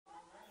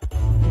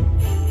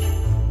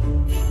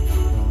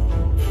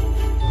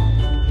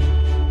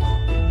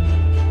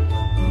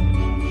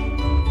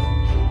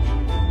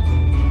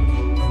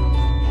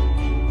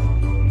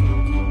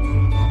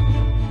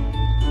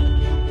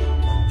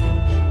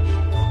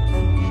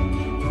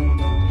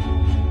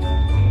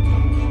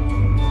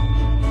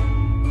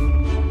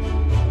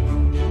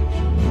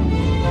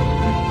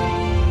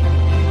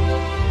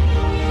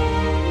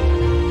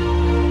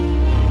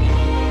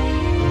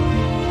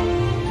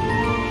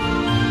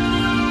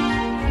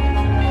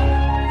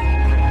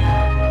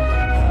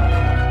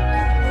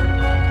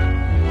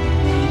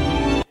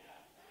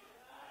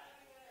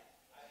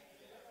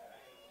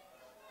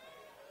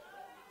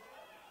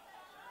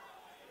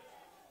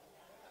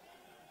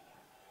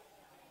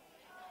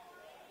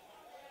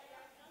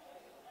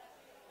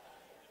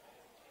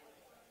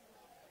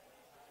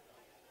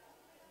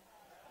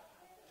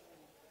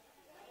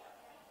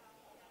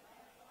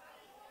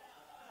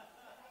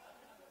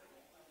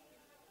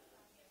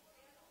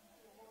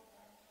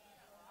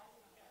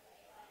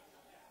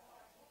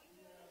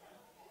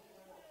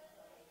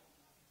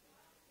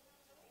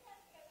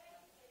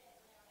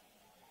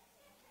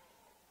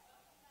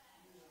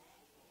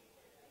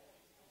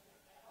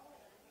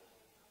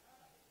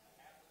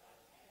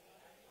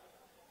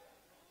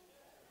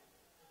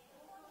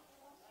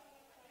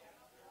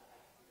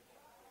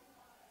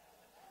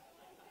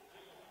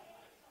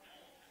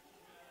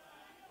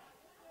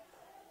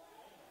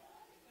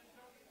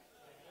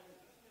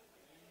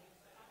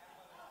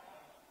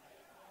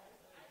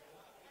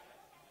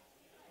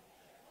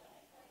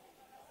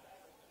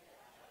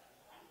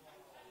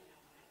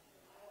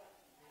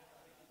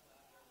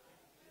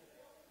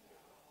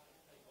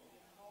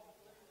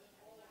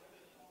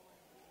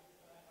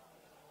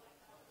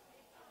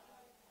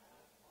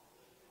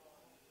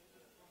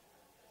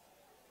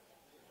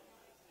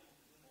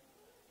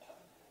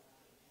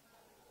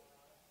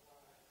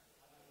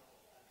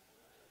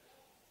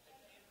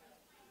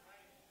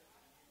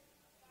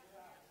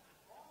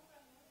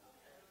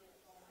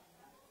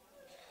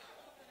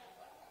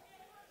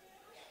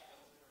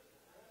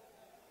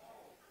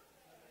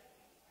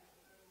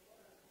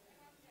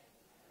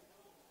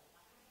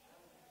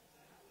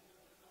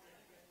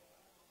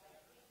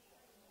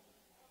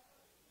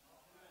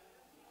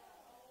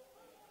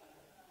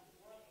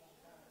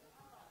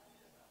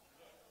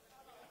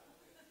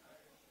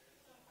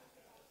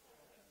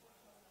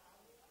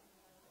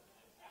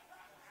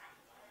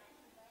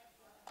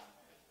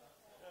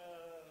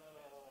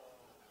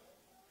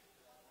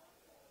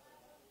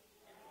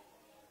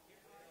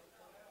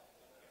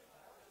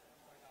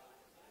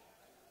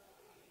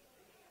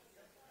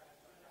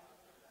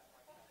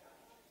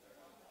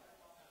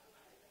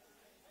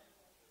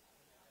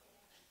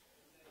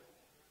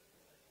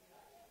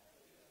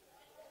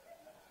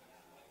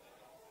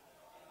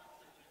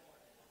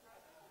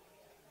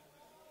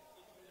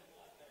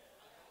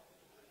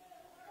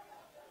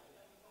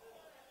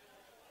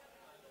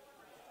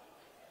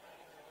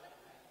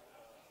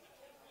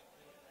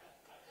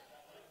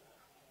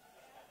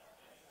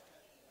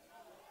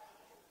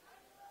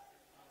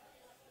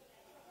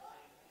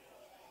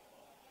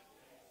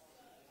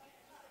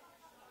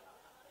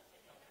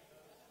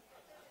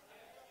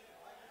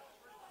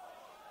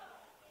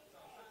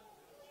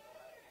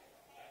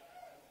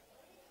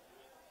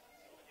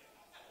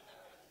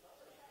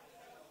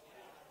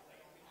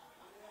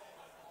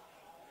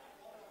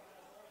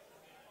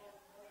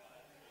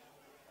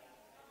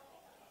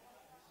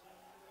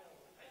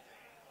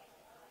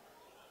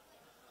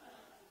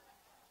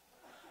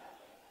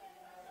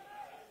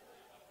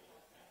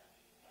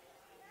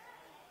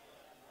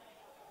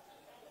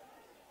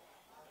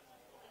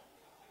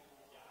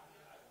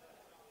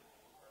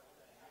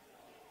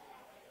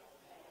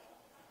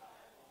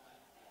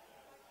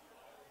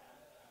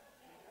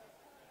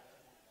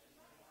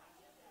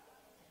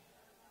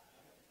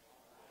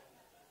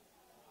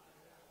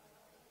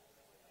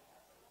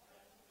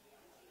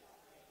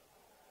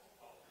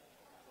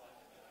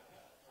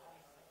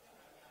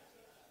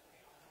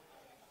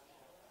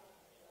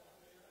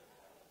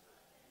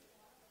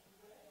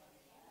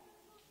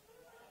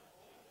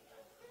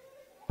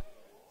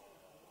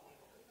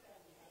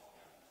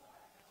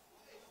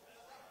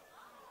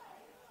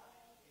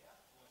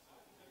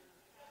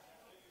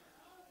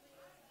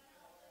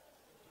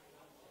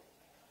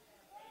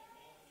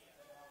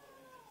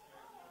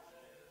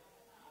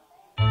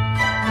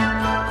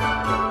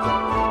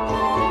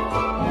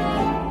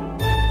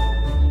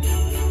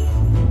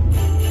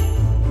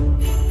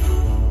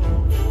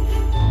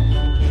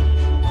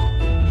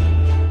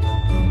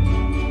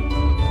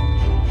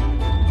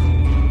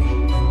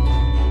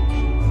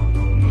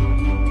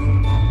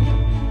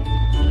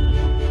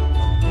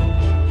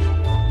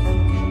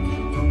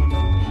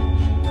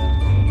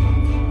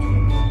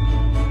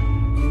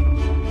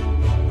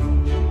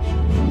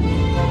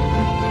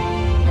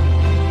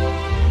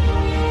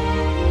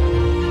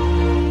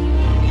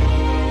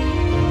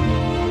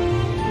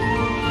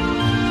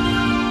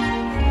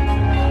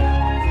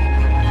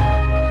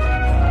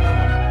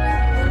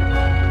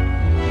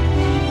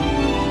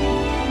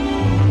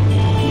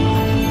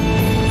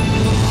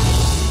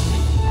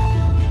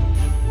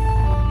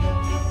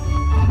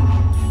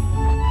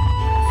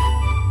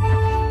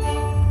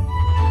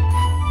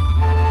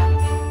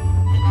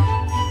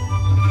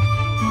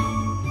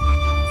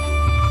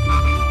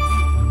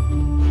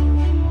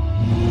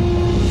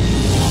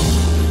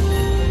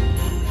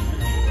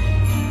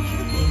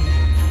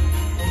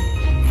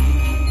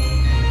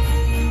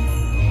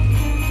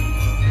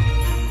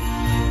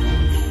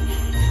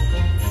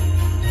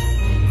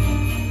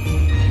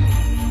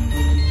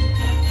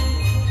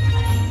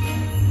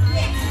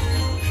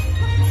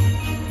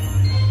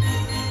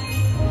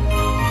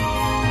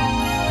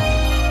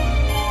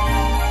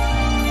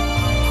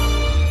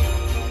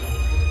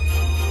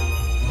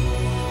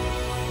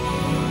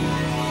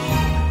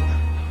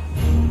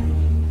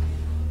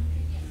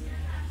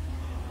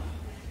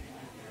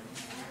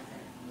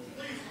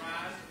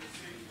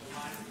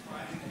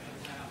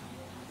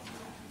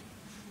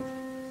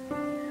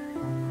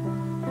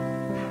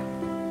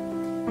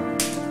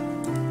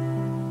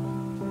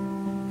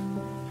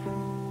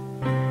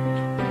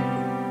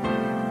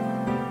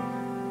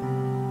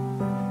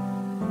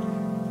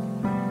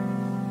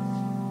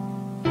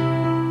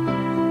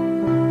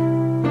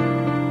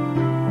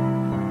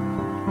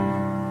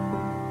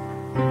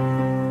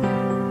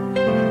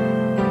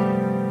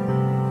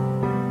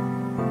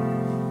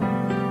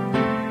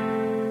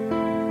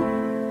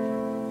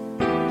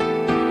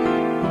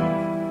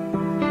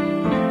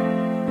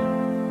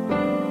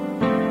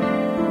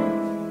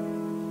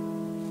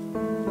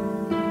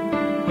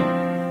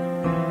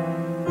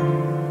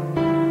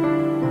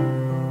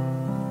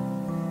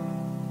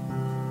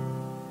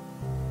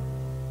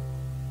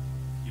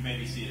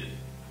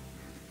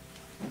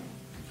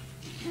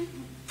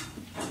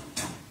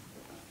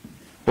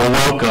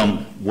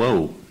Welcome.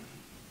 Whoa.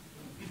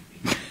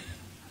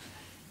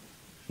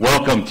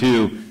 Welcome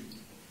to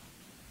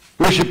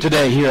worship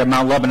today here at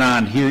Mount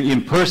Lebanon, here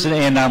in person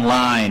and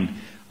online.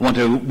 I want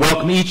to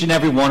welcome each and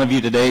every one of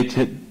you today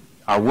to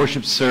our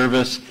worship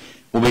service.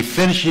 We'll be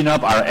finishing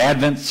up our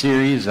Advent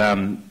series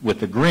with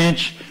the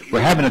Grinch.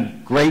 We're having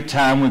a great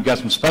time. We've got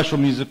some special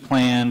music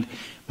planned.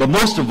 But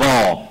most of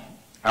all,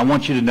 I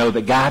want you to know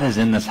that God is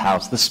in this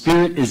house. The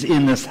Spirit is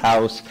in this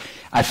house.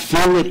 I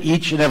feel it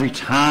each and every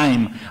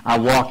time I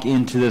walk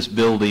into this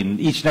building.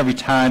 Each and every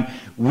time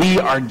we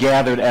are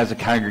gathered as a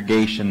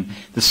congregation,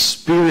 the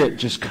Spirit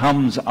just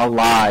comes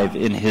alive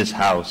in His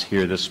house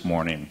here this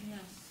morning. Yes.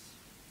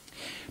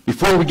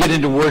 Before we get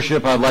into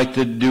worship, I'd like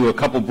to do a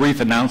couple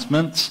brief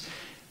announcements.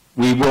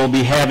 We will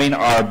be having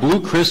our Blue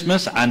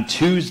Christmas on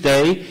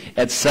Tuesday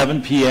at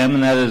 7 p.m.,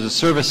 and that is a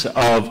service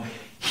of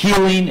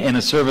healing and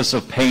a service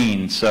of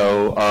pain.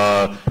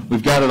 So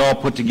we've got it all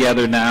put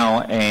together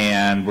now,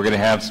 and we're going to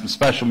have some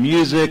special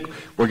music.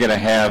 We're going to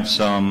have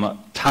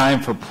some time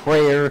for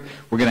prayer.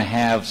 We're going to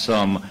have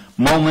some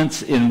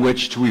moments in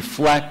which to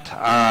reflect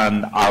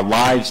on our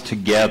lives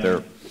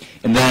together.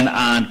 And then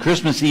on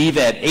Christmas Eve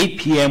at 8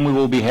 p.m., we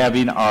will be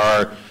having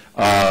our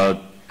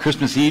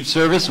Christmas Eve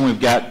service, and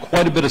we've got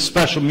quite a bit of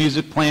special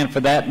music planned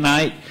for that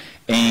night,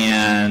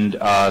 and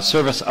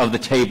service of the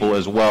table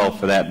as well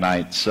for that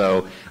night.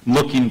 So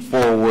looking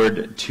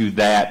forward to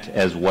that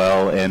as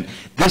well. And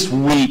this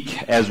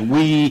week, as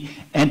we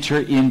enter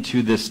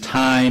into this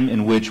time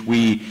in which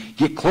we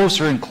get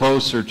closer and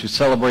closer to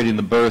celebrating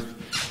the birth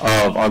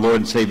of our Lord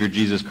and Savior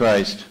Jesus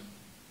Christ.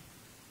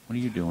 What are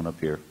you doing up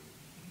here?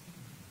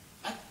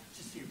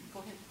 Just here.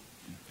 Go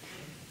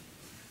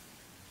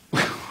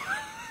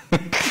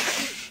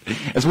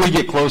ahead. As we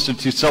get closer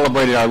to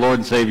celebrating our Lord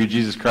and Savior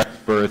Jesus Christ's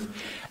birth,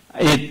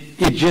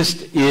 it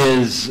just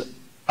is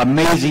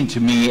amazing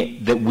to me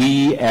that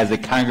we as a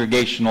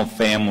congregational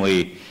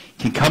family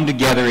can come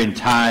together in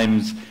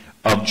times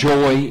of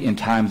joy, in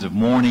times of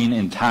mourning,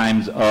 in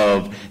times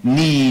of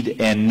need,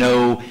 and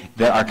know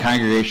that our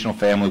congregational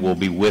family will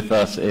be with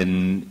us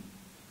and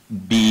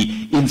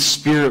be in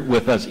spirit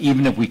with us,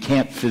 even if we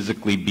can't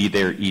physically be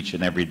there each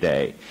and every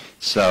day.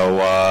 So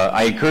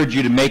I encourage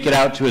you to make it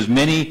out to as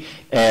many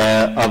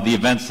of the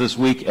events this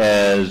week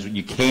as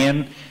you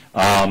can.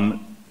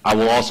 I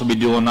will also be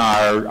doing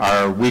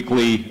our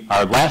weekly,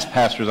 our last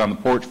Pastors on the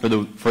Porch for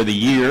the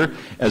year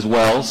as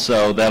well.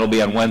 So that'll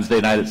be on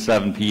Wednesday night at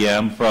 7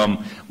 p.m.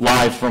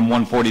 live from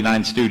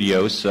 149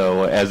 Studios.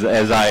 So as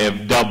I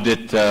have dubbed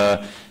it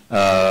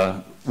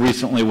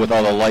recently, with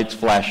all the lights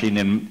flashing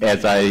and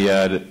as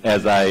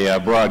I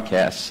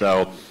broadcast.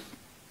 So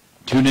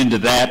tune into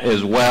that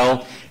as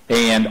well,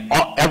 and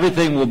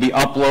everything will be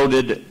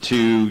uploaded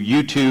to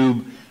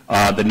YouTube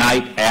the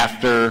night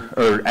after,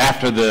 or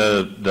after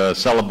the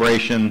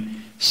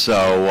celebration,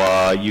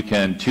 so you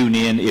can tune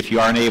in. If you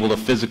aren't able to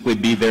physically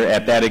be there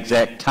at that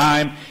exact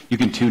time, you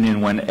can tune in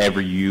whenever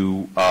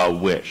you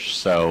wish.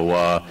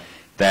 So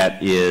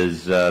that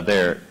is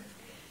there.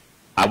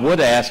 I would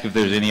ask if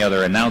there's any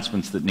other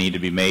announcements that need to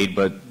be made,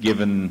 but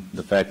given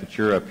the fact that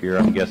you're up here,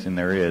 I'm guessing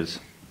there is.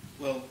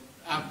 Well,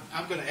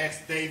 I'm going to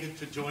ask David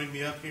to join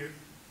me up here,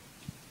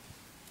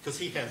 because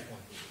he has one.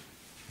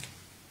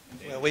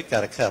 Well, we've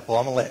got a couple.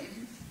 I'm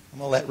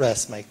gonna let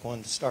Russ make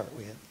one to start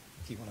with.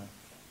 If you want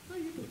to. No,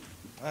 you do.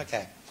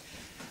 Okay.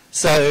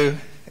 So,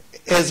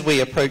 as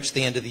we approach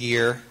the end of the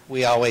year,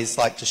 we always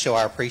like to show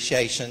our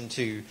appreciation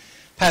to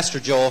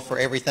Pastor Joel for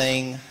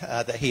everything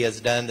that he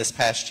has done this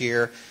past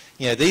year.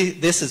 You know,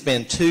 this has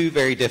been 2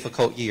 very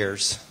difficult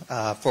years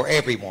for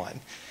everyone,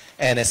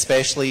 and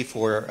especially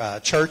for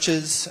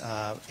churches.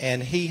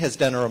 And he has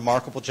done a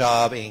remarkable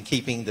job in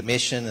keeping the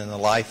mission and the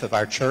life of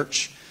our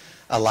church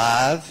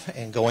alive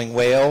and going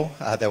well.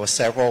 There were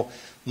several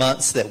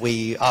months that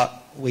we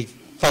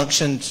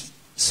functioned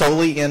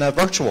solely in a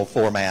virtual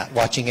format,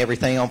 watching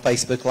everything on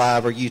Facebook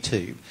Live or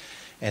YouTube.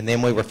 And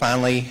then we were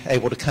finally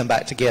able to come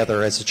back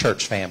together as a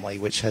church family,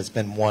 which has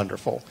been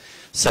wonderful.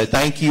 So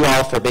thank you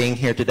all for being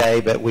here today,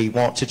 but we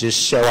want to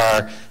just show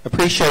our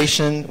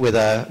appreciation with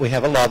we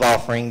have a love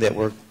offering that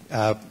we're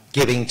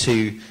giving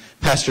to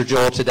Pastor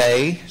Joel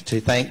today to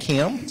thank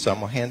him. So I'm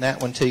going to hand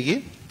that one to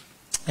you.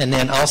 And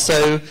then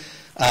also,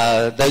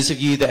 those of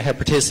you that have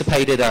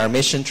participated in our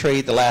mission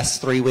tree the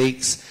last 3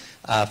 weeks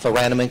for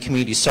Ranneman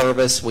Community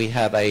Service, we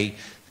have a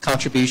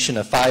contribution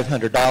of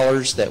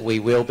 $500 that we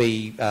will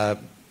be,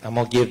 I'm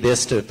going to give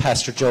this to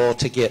Pastor Joel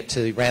to get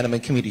to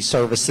Ranneman Community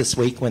Service this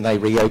week when they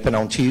reopen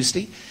on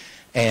Tuesday.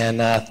 And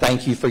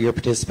thank you for your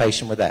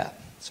participation with that.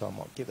 So I'm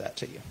going to give that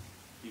to you.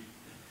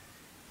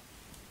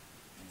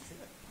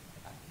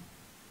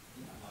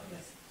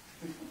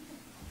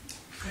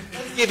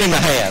 Let's give him a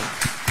hand.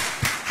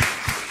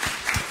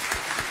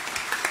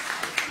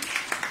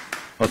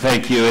 Well,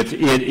 thank you. It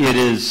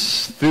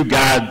is through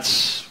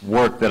God's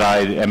work that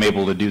I am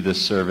able to do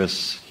this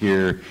service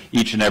here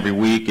each and every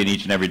week and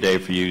each and every day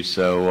for you.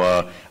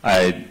 So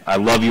I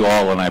love you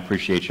all, and I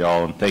appreciate you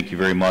all, and thank you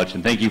very much.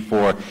 And thank you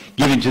for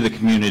giving to the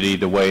community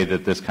the way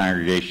that this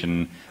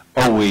congregation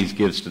always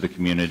gives to the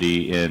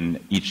community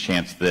in each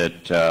chance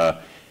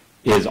that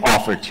is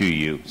offered to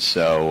you.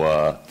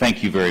 So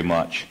thank you very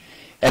much.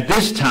 At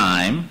this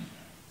time,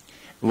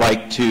 I'd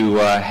like to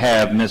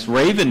have Miss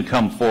Raven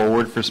come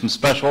forward for some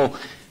special,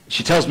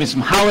 she tells me,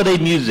 some holiday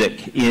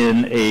music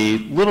in a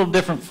little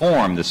different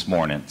form this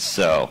morning.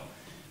 So.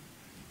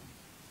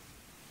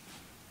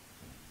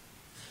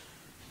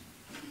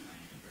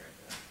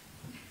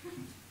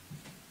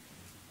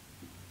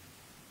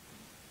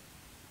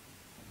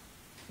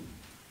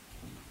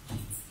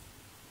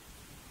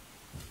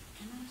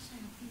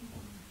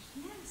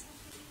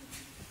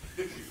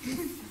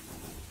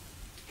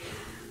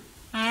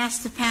 I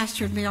asked the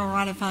pastor it'd be all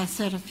right if I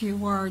said a few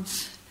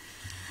words.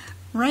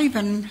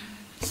 Raven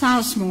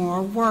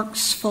Sizemore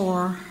works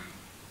for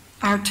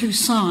our two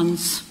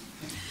sons,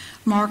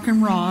 Mark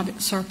and Rod,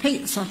 at Sir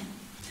Pizza.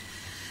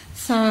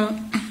 So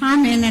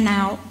I'm in and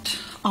out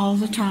all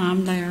the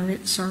time there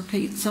at Sir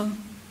Pizza.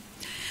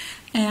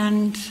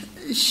 And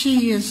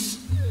she is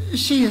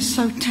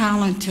so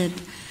talented.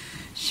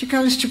 She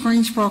goes to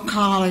Greensboro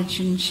College,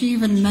 and she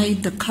even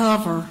made the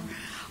cover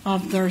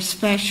of their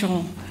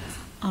special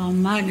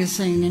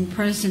magazine in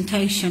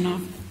presentation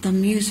of the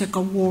music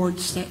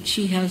awards that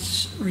she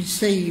has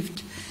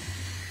received.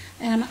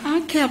 And I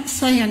kept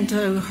saying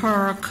to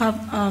her,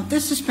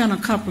 this has been a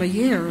couple of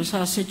years,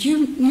 I said,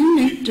 you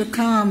need to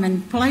come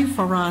and play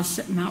for us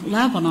at Mount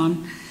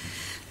Lebanon.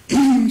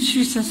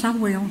 She says, I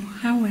will.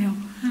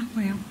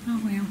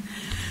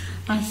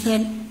 I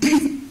said,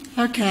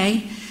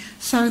 okay.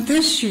 So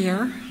this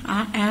year,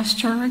 I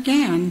asked her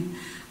again.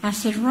 I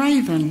said,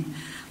 Raven,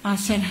 I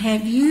said,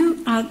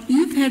 you've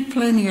had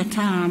plenty of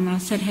time. I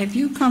said, have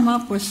you come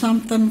up with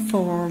something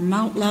for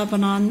Mount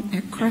Lebanon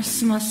at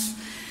Christmas?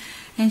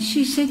 And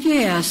she said,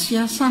 yes,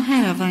 I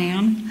have,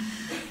 Ann.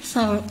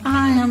 So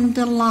I am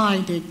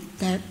delighted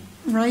that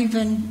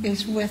Raven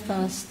is with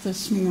us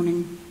this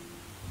morning.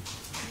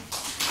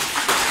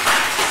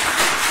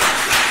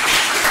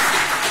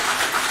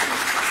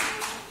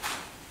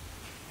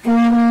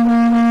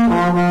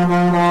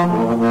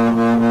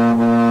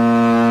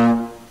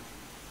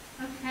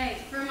 Okay,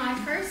 for my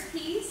first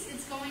piece,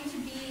 it's going to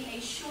be a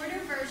shorter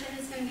version.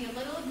 It's going to be a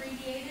little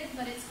abbreviated,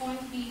 but it's going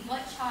to be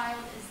What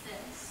Child Is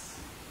This?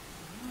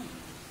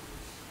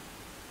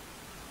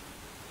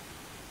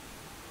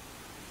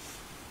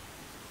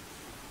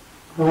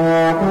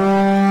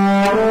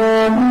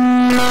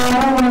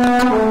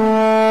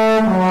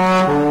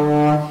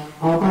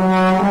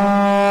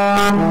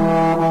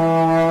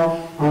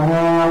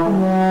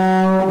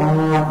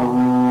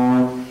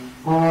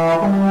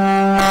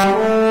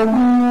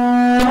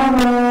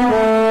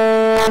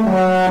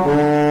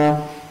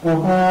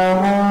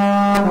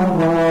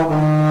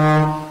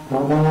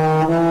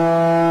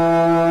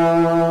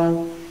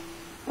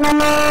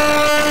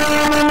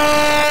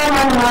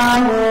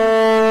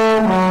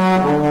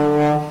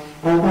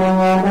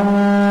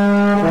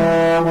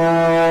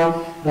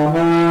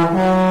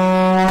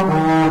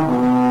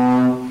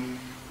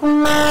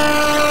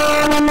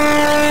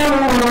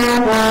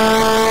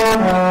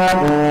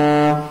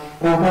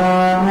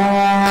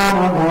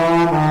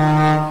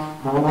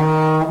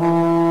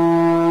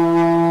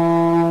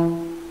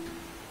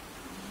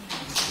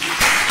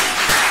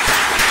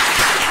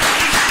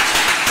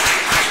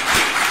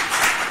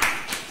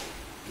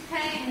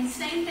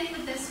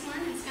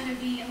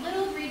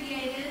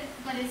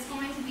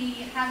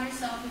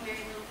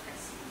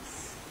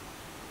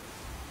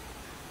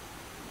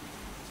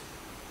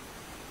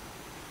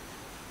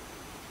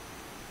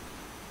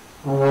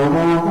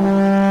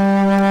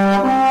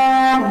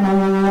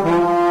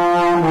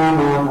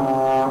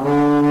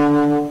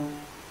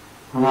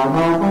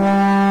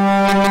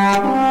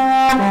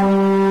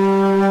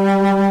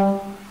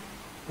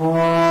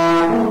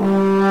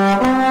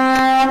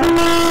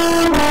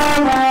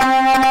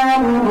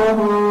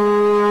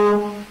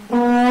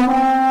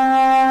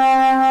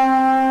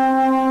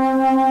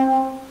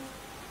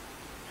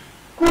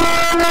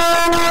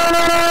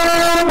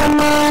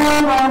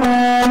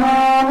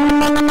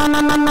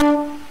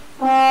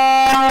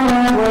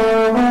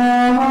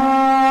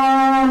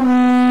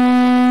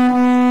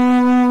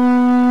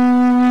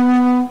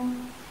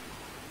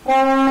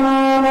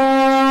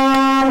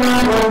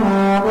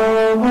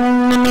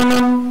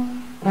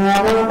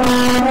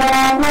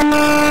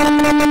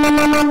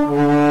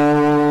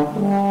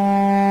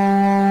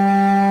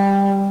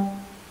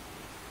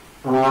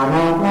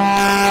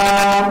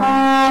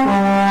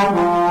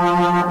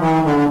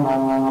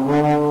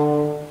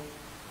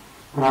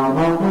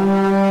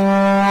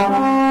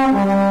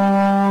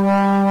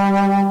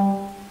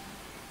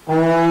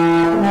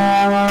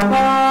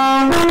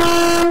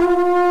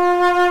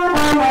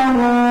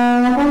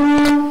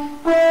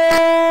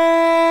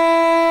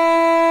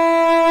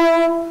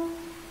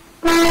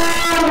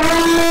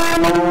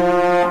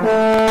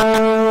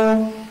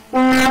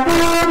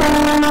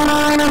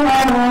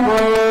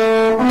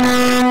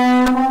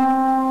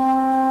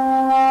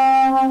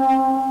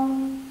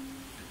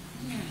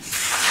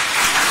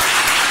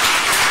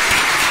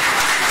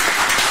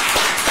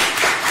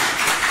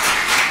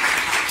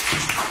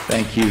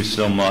 Thank you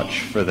so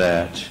much for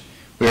that.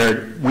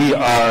 We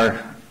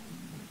are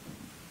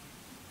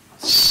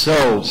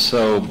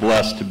so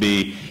blessed to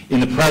be in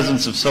the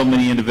presence of so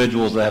many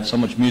individuals that have so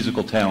much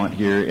musical talent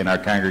here in our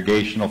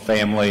congregational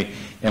family,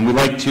 and we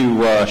like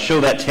to show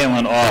that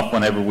talent off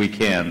whenever we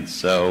can.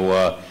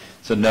 So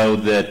know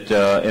that,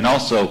 and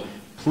also,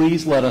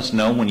 please let us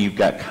know when you've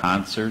got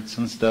concerts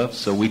and stuff,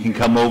 so we can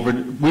come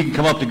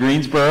up to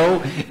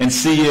Greensboro and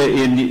see you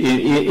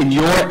in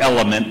your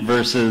element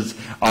versus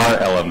our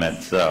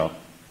element. So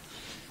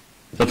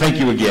thank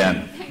you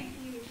again. Thank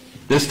you.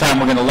 This time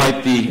we're going to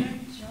light the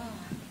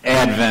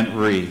Advent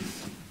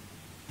wreath.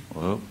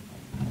 Whoa,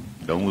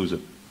 don't lose it.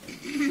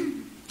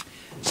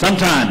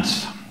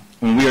 Sometimes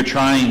when we are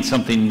trying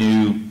something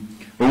new,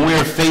 when we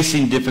are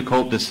facing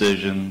difficult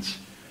decisions,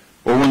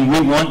 or when we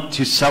want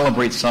to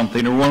celebrate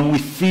something, or when we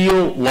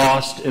feel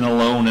lost and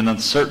alone and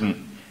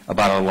uncertain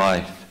about our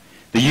life,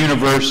 the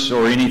universe,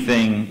 or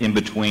anything in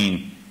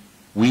between,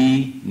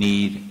 we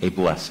need a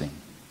blessing.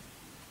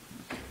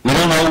 We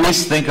don't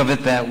always think of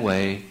it that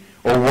way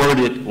or word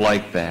it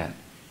like that.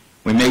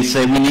 We may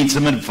say we need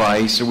some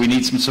advice, or we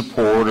need some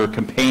support, or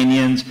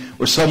companions,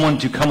 or someone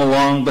to come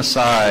along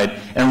beside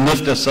and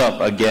lift us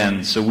up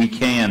again so we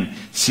can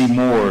see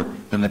more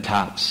than the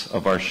tops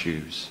of our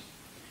shoes.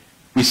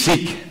 We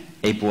seek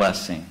a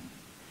blessing.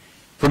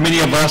 For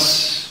many of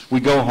us, we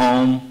go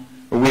home,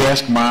 or we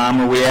ask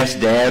mom, or we ask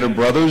dad, or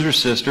brothers or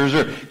sisters,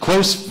 or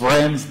close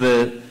friends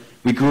that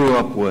we grew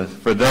up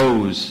with, for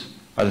those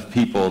are the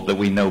people that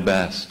we know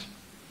best.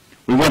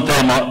 We want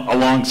them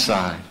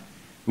alongside.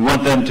 We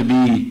want them to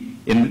be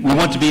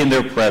in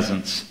their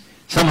presence.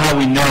 Somehow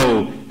we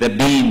know that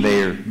being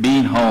there,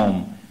 being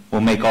home,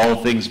 will make all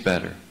things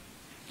better.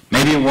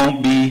 Maybe it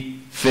won't be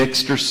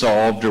fixed or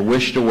solved or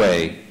wished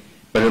away,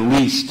 but at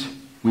least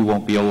we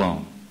won't be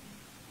alone.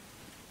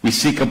 We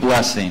seek a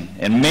blessing,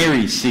 and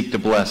Mary seeked a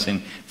blessing,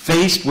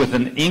 faced with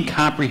an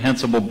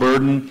incomprehensible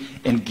burden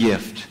and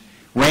gift,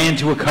 ran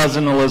to a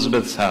cousin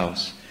Elizabeth's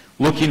house,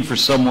 looking for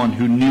someone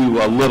who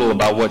knew a little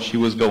about what she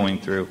was going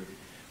through,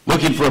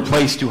 looking for a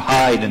place to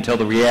hide until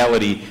the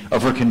reality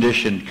of her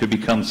condition could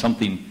become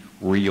something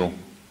real.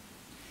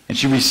 And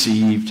she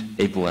received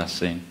a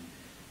blessing.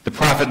 The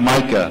prophet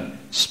Micah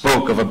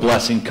spoke of a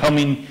blessing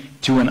coming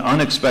to an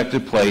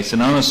unexpected place,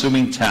 an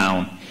unassuming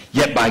town,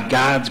 yet by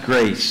God's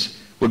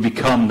grace would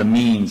become the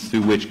means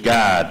through which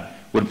God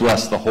would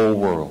bless the whole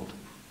world,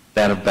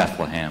 that of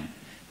Bethlehem,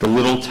 the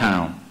little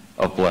town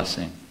of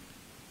blessing.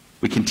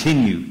 We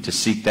continue to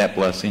seek that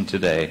blessing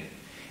today.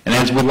 And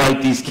as we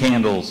light these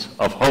candles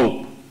of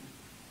hope,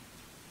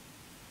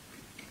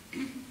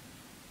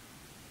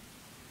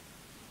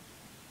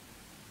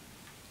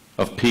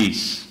 of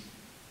peace,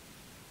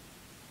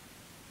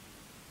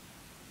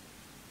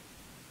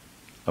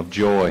 of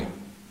joy,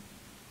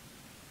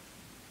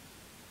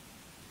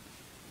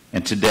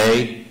 and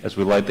today, as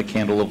we light the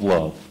candle of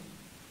love,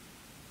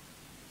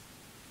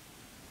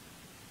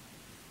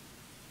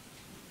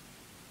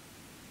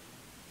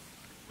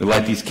 we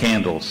light these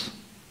candles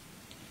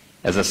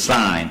as a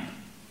sign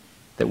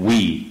that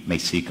we may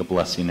seek a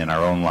blessing in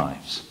our own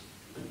lives.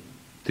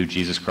 Through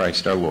Jesus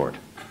Christ our Lord.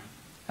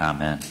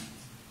 Amen.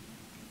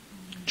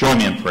 Join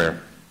me in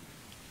prayer.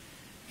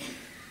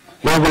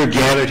 Lord, we're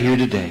gathered here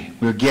today.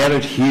 We're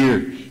gathered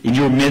here in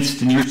your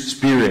midst, in your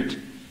spirit,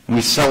 and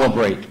we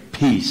celebrate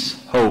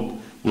peace, hope,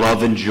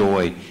 love, and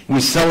joy. And we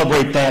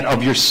celebrate that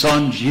of your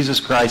Son, Jesus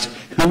Christ,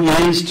 who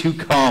is to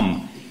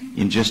come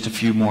in just a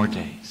few more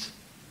days.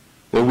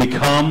 Lord, we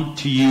come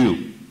to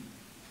you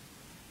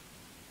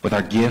with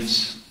our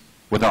gifts,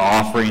 with our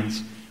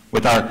offerings,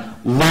 with our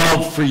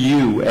love for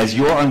you as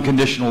your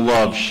unconditional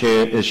love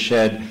is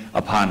shed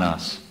upon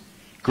us.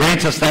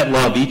 Grant us that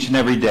love each and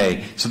every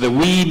day so that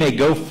we may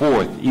go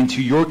forth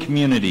into your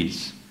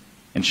communities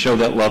and show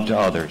that love to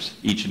others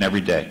each and every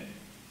day.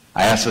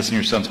 I ask this in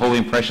your Son's holy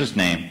and precious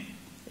name.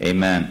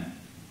 Amen.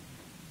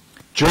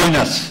 Join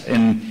us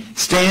and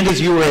stand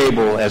as you are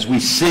able as we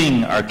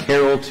sing our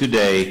carol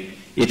today,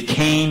 It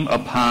Came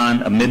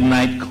Upon a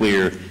Midnight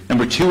Clear,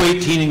 number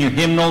 218 in your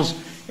hymnals,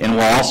 and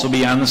will also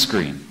be on the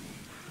screen.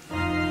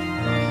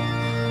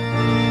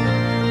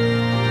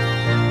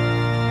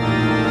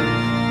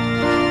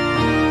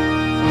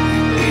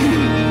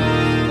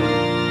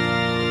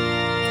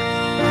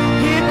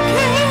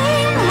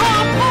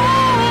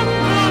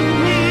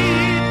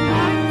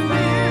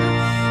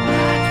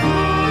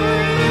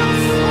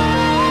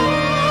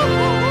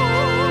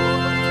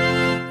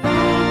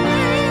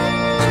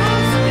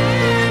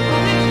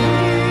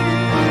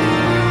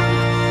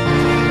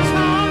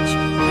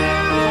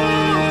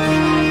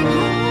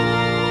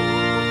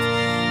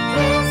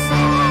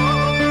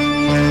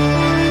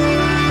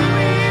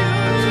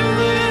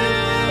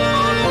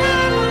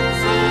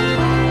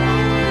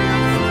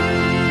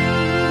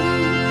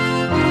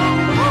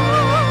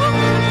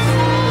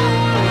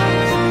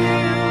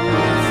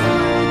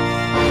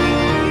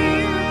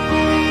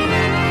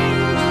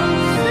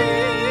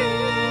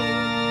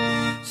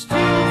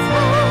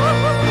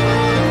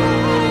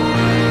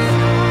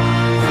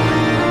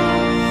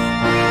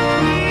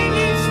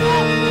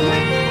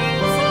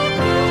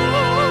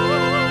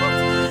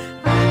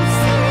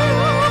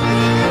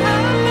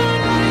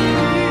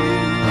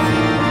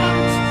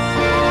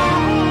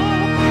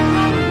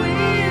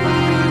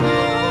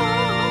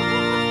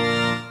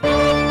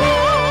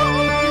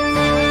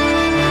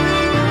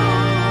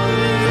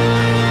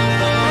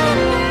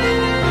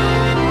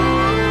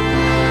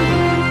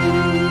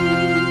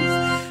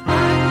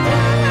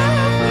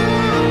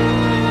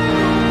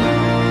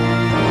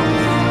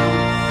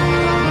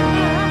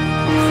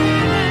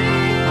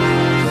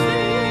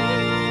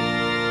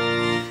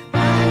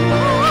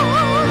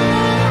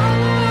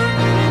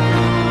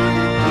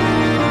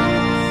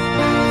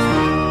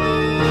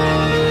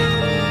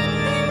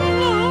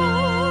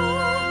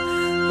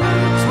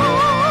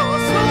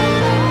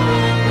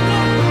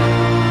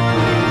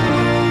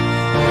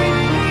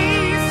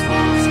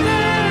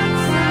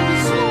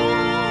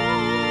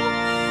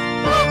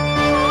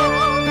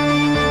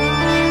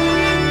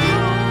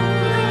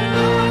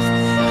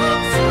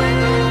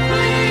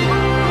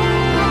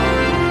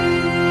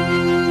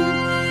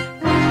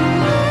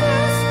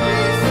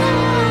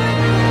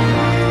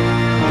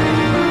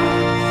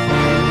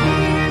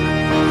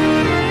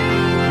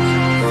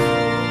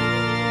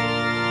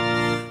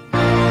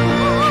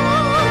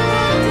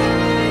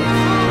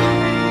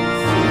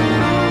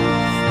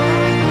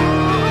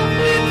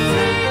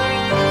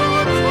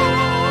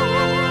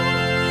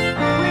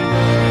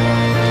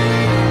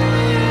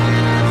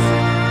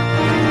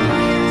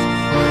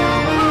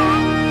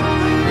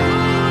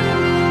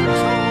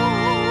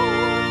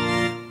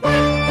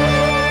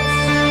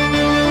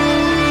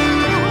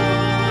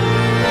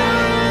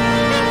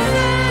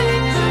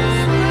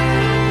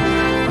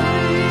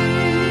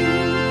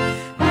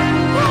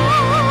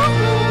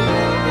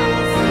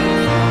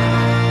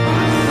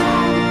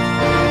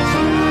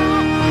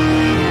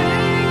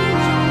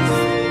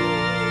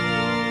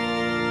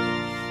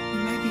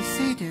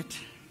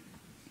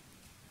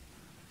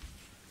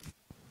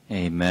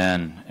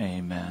 Amen.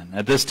 Amen.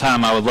 At this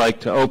time, I would like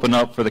to open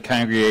up for the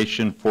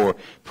congregation for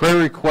prayer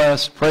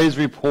requests, praise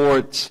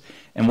reports,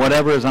 and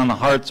whatever is on the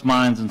hearts,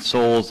 minds, and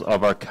souls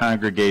of our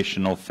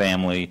congregational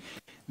family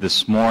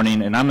this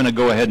morning. And I'm going to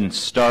go ahead and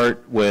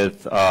start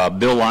with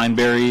Bill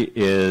Lineberry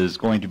is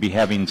going to be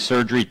having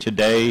surgery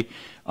today.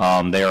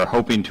 They are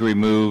hoping to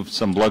remove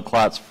some blood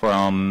clots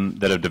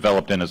that have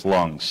developed in his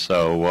lungs.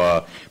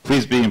 So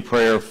please be in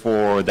prayer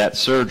for that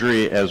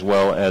surgery as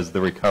well as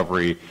the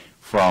recovery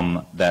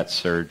from that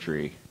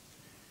surgery.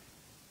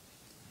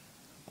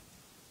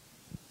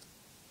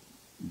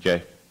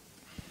 Jay?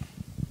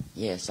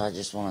 Yes, I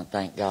just want to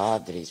thank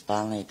God that he's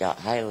finally got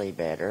Haley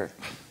better.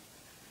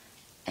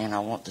 And I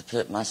want to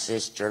put my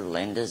sister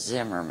Linda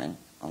Zimmerman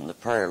on the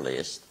prayer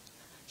list.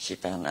 She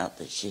found out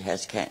that she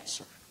has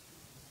cancer.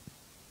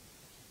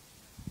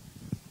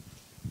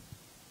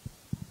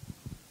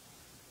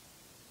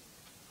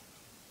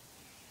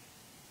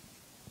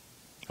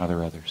 Are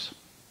there others?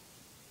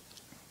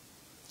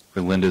 For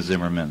Linda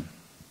Zimmerman.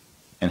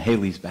 And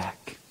Haley's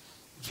back,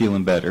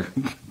 feeling better.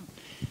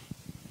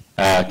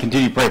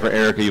 Continue to pray for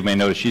Erica. You may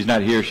notice she's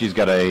not here. She's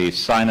got a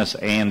sinus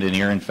and an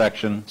ear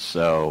infection,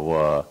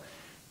 so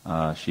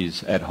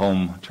she's at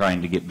home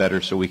trying to get better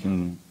so we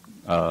can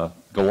go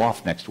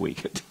off next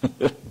week.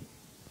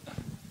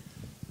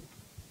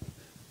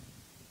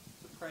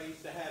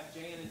 Praise to have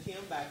Jan and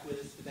Tim back with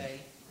us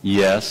today.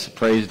 Yes,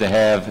 praise to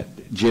have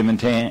Jim and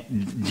Tam.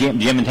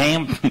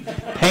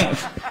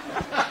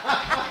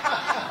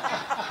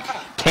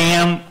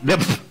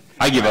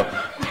 I give up.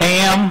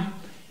 Pam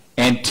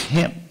and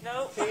Tim.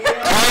 Nope. Tim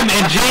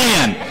and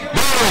Jan.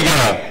 There we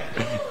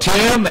go.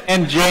 Tim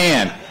and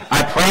Jan.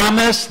 I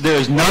promise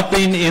there's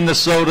nothing in the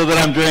soda that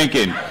I'm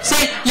drinking.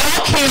 See,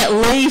 y'all can't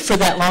leave for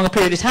that long a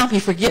period of time. You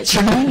forget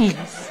your names.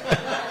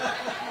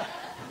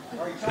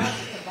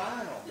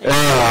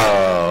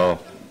 Oh.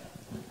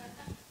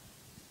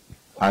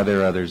 Are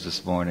there others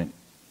this morning?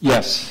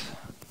 Yes.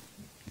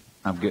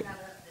 I'm good.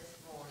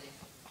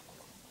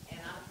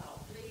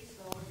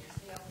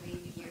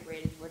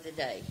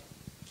 Today.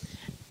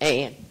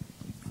 And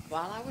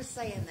while I was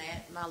saying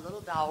that, my little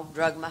dog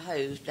drug my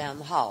hose down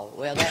the hall.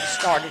 Well, that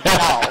started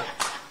it all.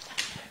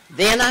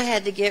 Then I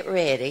had to get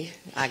ready.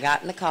 I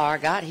got in the car,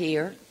 got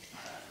here,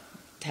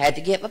 had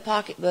to get my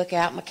pocketbook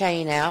out, my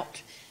cane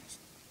out,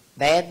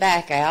 bad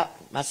back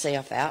out,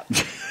 myself out,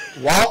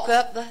 walk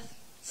up the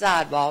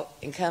sidewalk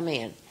and come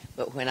in.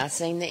 But when I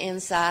seen the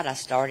inside, I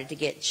started to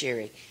get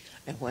cheery.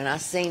 And when I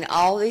seen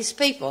all these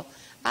people,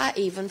 I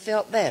even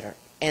felt better.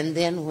 And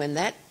then when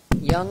that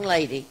young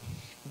lady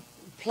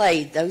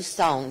played those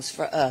songs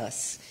for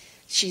us.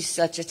 She's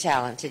such a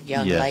talented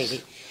young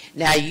lady.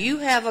 Now, you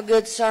have a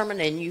good sermon,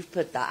 and you've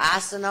put the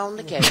icing on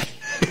the cake.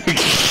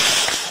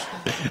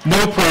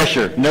 No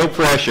pressure. No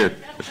pressure.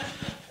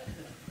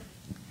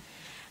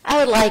 I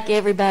would like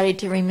everybody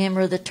to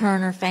remember the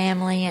Turner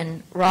family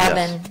and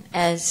Robin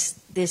as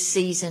this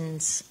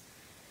season's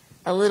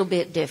a little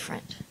bit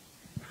different.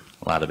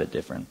 A lot of it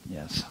different,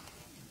 yes.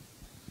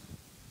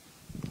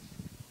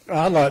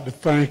 I'd like to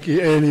thank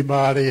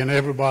anybody and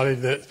everybody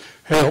that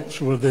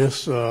helps with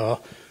this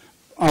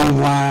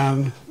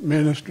online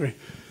ministry,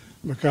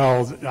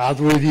 because I was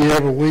with you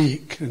every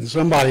week, and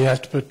somebody has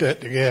to put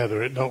that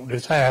together. It don't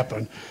just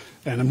happen,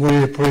 and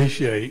we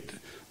appreciate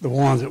the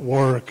ones that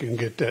work and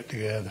get that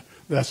together.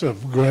 That's a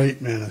great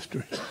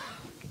ministry.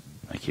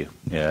 Thank you.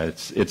 Yeah,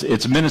 it's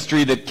a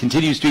ministry that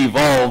continues to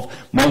evolve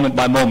moment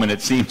by moment,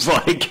 it seems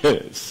like.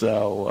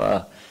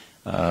 So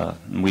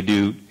we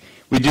do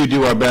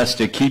our best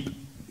to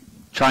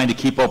trying to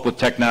keep up with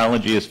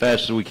technology as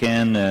fast as we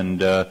can,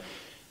 and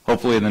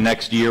hopefully in the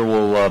next year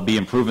we'll be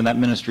improving that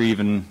ministry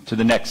even to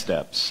the next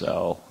step.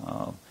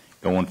 So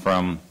going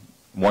from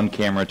one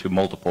camera to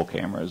multiple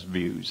cameras,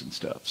 views and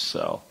stuff.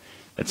 So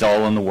it's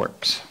all in the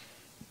works.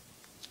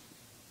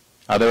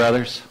 Are there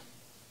others?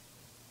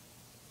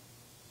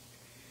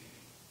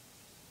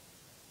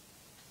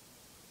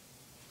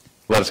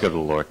 Let us go to the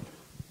Lord.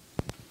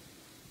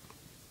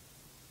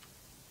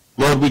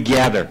 Lord, we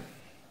gather.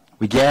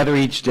 We gather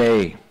each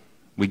day.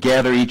 We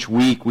gather each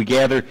week. We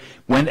gather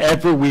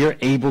whenever we are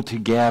able to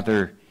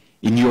gather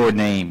in your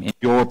name, in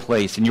your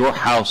place, in your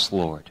house,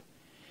 Lord.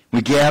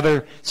 We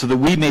gather so that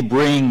we may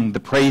bring the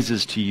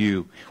praises to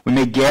you. We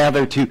may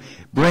gather to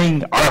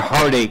bring our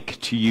heartache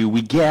to you.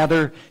 We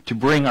gather to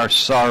bring our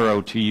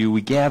sorrow to you.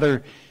 We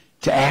gather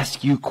to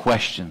ask you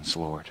questions,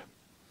 Lord.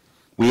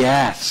 We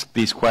ask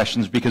these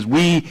questions because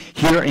we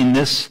here in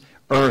this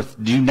earth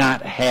do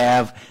not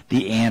have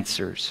the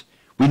answers.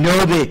 We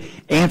know the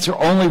answer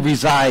only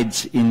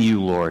resides in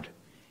you, Lord.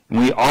 And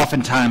we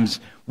oftentimes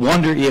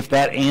wonder if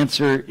that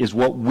answer is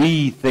what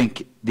we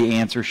think the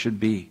answer should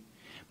be.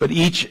 But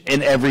each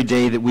and every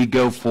day that we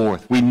go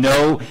forth, we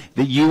know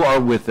that you are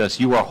with us.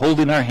 You are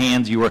holding our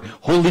hands. You are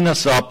holding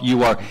us up.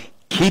 You are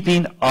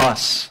keeping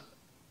us,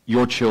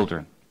 your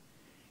children,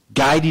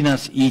 guiding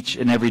us each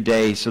and every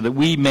day so that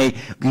we may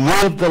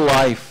live the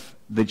life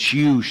that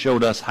you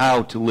showed us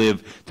how to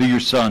live through your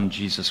Son,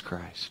 Jesus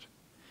Christ.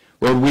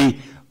 Lord,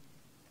 we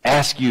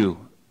ask you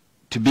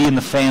to be in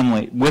the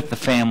family, with the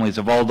families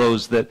of all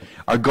those that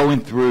are going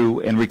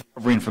through and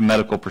recovering from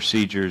medical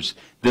procedures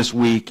this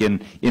week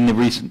and in the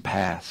recent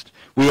past.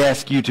 We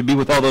ask you to be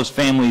with all those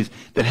families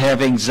that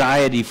have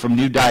anxiety from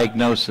new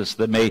diagnosis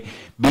that may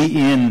be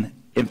in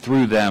and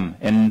through them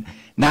and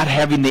not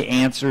having the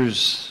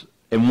answers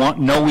and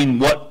knowing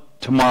what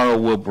tomorrow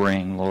will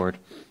bring, Lord.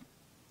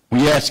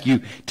 We ask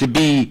you to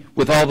be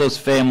with all those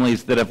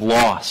families that have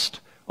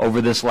lost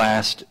over this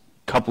last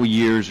couple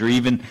years or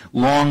even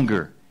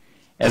longer,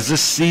 as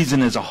this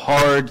season is a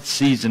hard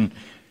season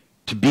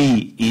to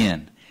be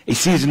in, a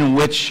season in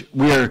which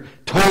we are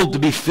told to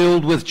be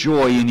filled with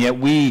joy, and yet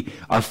we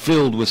are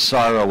filled with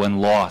sorrow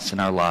and loss in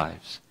our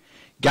lives.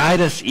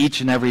 Guide us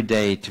each and every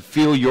day to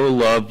feel your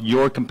love,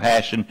 your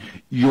compassion,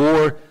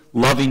 your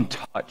loving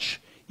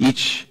touch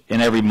each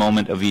and every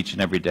moment of each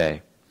and every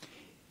day.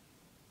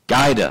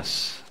 Guide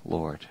us,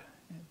 Lord.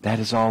 That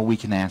is all we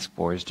can ask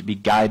for, is to be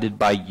guided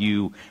by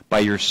you, by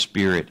your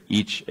Spirit,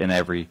 each and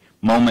every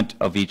moment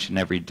of each and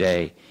every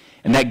day.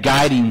 And that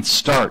guiding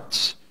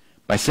starts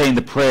by saying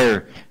the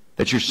prayer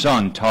that your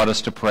Son taught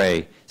us to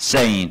pray,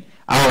 saying,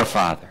 Our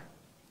Father.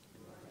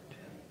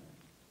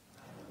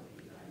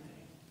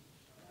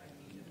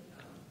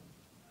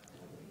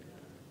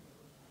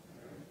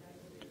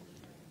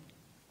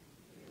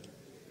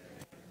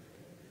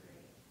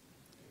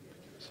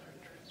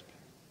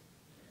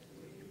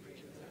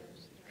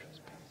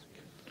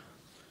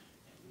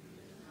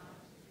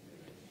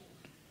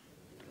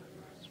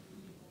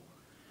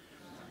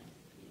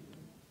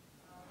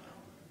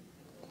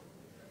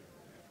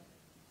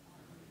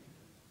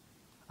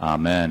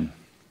 Amen.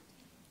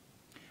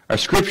 Our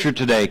scripture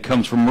today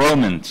comes from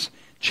Romans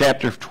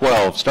chapter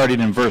 12, starting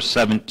in verse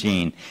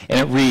 17, and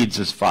it reads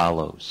as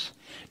follows.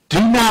 Do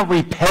not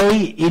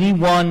repay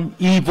anyone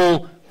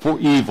evil for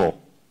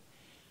evil,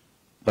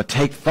 but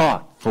take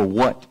thought for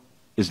what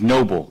is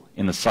noble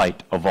in the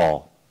sight of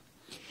all.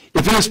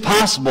 If it is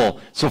possible,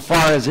 so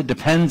far as it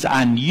depends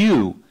on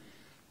you,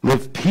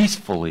 live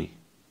peacefully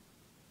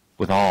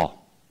with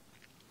all.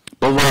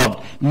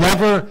 Beloved,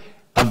 never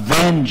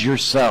avenge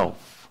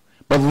yourself,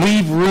 but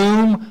leave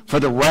room for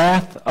the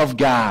wrath of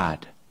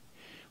God.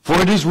 For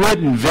it is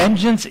written,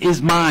 Vengeance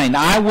is mine,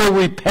 I will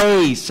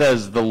repay,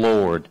 says the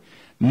Lord.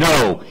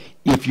 No,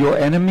 if your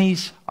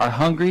enemies are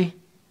hungry,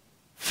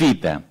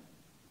 feed them.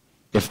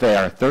 If they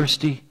are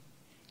thirsty,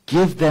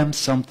 give them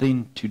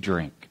something to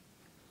drink.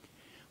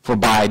 For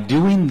by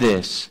doing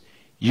this,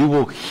 you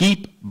will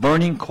heap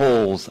burning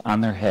coals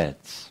on their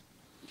heads.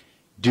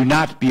 Do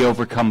not be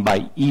overcome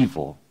by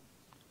evil,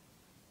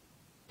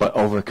 but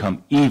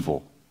overcome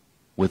evil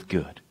with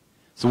good.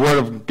 It's the word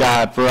of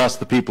God for us,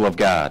 the people of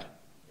God.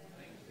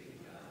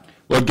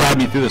 Lord, guide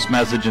me through this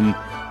message, and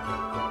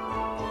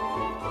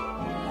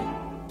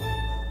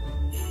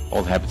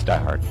old habits die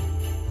hard.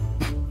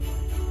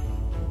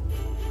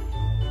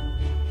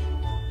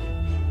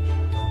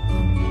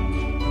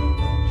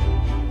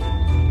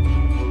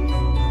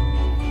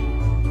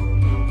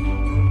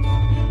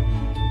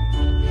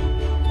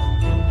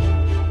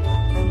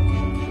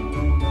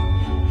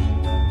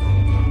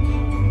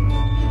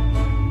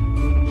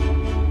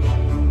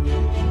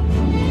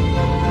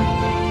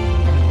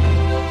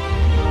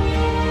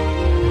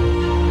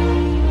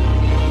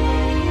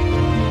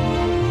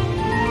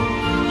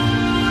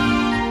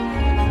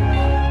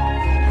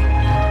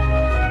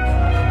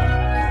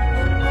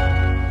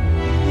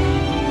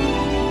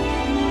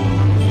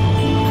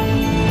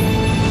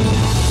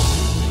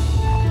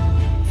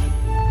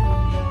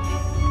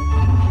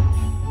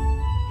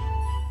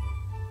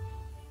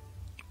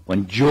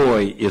 When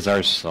joy is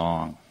our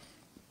song.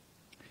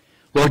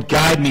 Lord,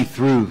 guide me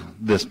through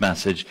this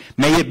message.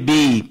 May it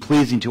be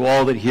pleasing to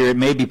all that hear it.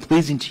 May it be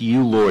pleasing to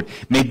you, Lord.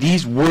 May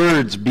these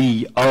words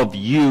be of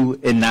you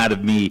and not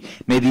of me.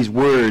 May these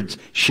words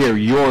share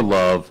your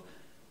love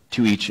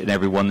to each and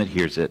every one that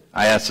hears it.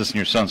 I ask this in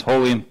your Son's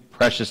holy and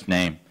precious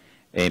name.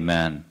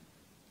 Amen.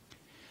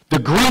 The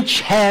Grinch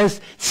has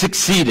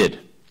succeeded.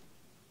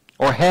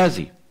 Or has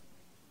he?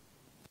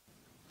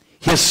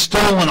 He has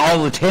stolen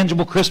all the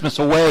tangible Christmas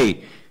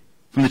away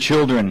from the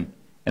children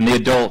and the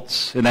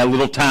adults in that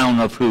little town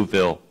of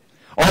Whoville.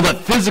 All that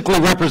physically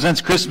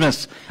represents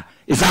Christmas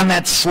is on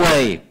that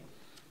sleigh,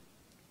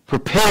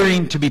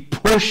 preparing to be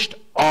pushed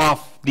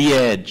off the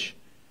edge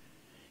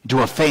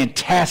into a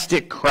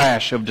fantastic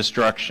crash of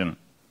destruction.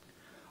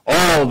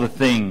 All the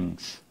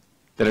things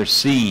that are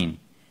seen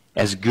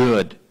as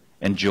good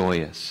and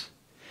joyous.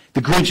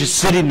 The Grinch is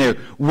sitting there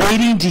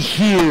waiting to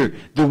hear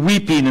the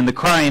weeping and the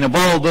crying of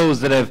all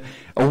those that have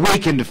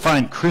awakened to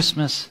find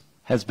Christmas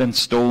has been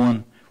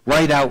stolen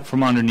right out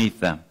from underneath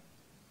them.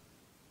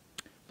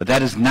 But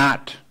that is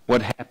not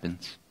what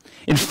happens.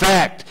 In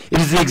fact, it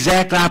is the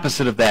exact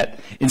opposite of that.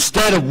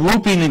 Instead of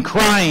whooping and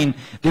crying,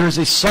 there is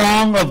a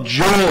song of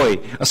joy,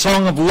 a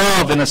song of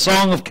love, and a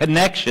song of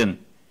connection,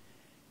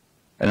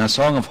 and a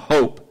song of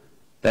hope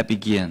that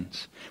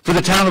begins. For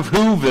the town of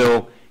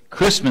Whoville,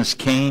 Christmas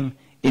came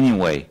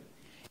anyway,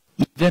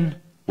 even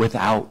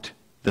without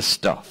the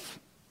stuff.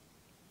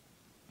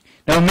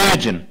 Now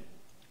imagine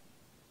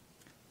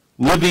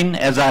living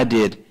as I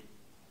did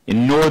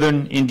in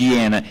northern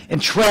Indiana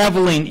and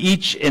traveling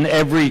each and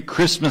every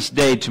Christmas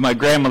day to my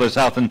grandmother's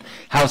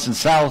house in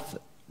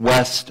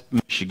southwest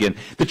Michigan.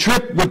 The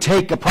trip would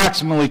take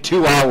approximately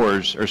 2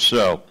 hours or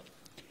so.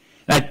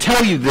 And I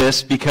tell you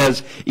this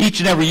because each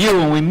and every year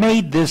when we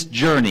made this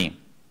journey,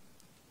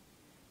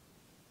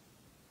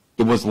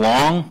 it was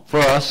long for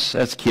us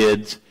as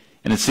kids,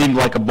 and it seemed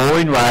like a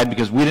boring ride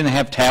because we didn't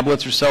have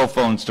tablets or cell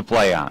phones to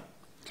play on.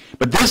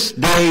 But this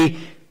day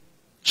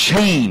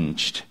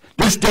changed.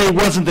 This day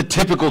wasn't the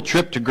typical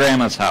trip to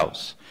Grandma's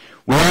house.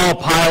 We're all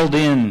piled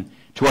in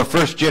to our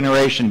first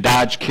generation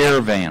Dodge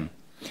Caravan.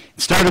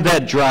 Started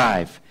that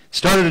drive.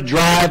 Started a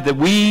drive that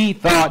we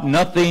thought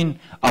nothing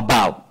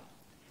about.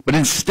 But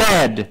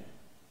instead,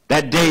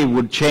 that day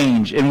would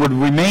change and would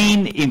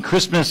remain in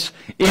Christmas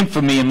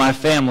infamy in my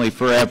family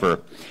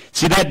forever.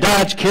 See, that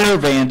Dodge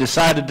Caravan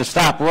decided to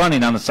stop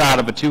running on the side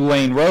of a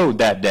 2-lane road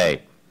that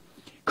day.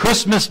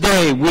 Christmas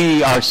Day,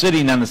 we are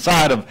sitting on the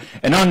side of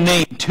an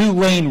unnamed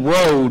 2-lane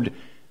road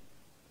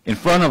in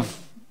front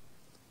of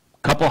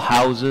a couple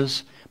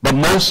houses, but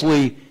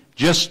mostly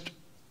just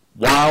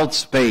wild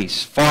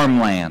space,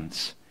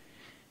 farmlands.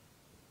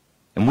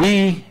 And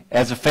we,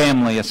 as a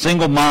family, a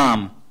single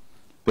mom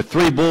with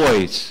 3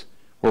 boys,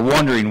 were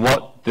wondering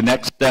what the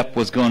next step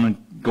was going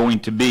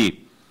to be.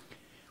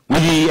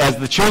 We, as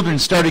the children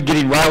started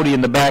getting rowdy in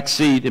the back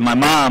seat, and my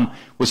mom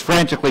was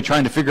frantically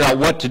trying to figure out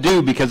what to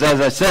do because, as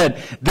I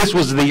said, this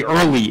was the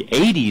early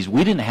 80s.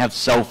 We didn't have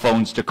cell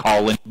phones to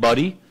call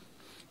anybody.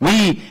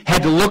 We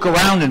had to look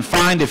around and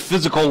find a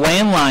physical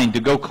landline to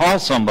go call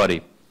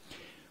somebody.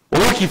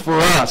 Well, lucky for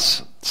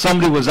us,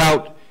 somebody was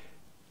out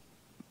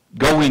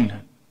going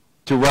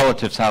to a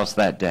relative's house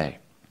that day.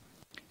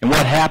 And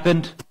what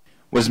happened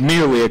was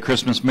merely a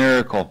Christmas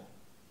miracle.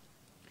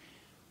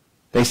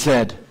 They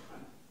said,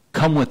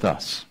 "Come with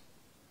us."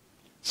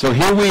 So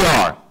here we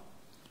are,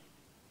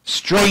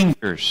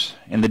 strangers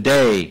in the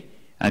day,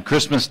 on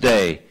Christmas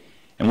Day.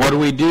 And what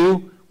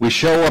do? We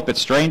show up at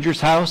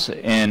strangers' house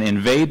and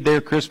invade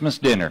their Christmas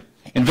dinner,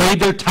 invade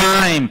their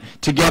time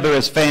together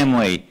as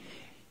family.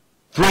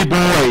 3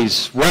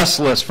 boys,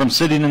 restless from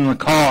sitting in the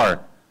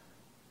car,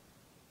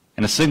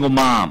 and a single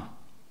mom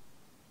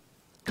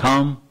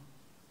come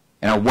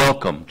and are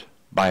welcomed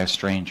by a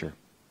stranger.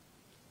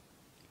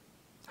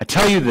 I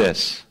tell you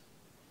this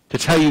to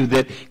tell you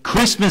that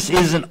Christmas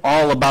isn't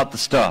all about the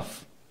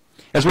stuff.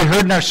 As we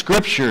heard in our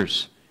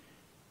scriptures,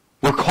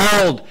 we're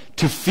called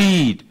to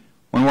feed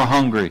when we're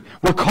hungry.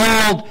 We're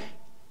called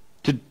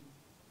to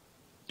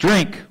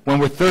drink when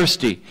we're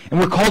thirsty. And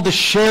we're called to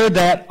share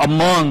that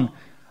among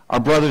our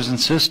brothers and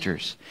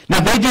sisters.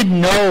 Now, they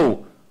didn't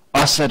know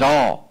us at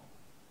all.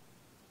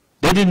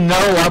 They didn't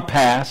know our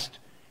past.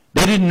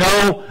 They didn't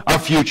know our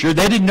future.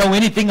 They didn't know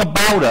anything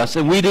about us,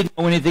 and we didn't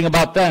know anything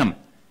about them.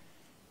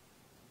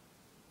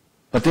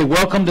 But they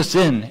welcomed us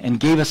in and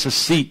gave us a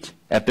seat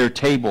at their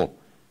table,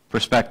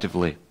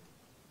 respectively.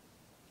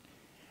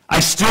 I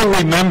still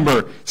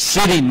remember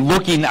sitting,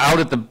 looking out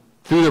at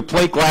through the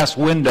plate glass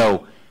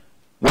window,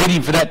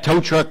 waiting for that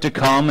tow truck to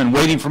come and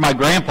waiting for my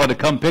grandpa to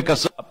come pick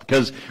us up,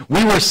 because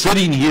we were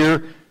sitting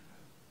here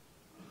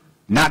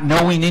not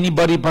knowing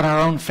anybody but our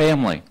own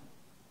family.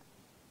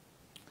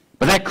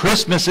 But that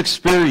Christmas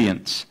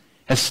experience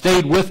has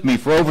stayed with me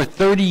for over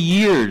 30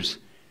 years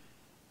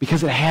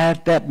because it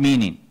had that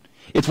meaning.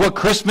 It's what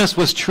Christmas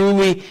was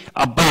truly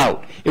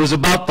about. It was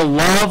about the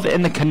love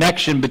and the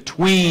connection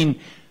between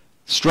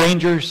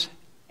strangers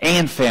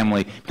and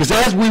family. Because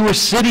as we were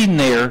sitting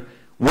there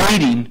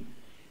waiting,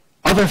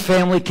 other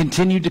family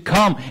continued to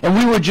come. And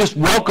we were just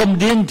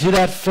welcomed into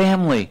that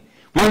family.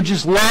 We were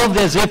just loved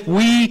as if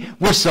we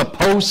were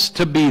supposed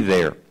to be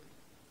there.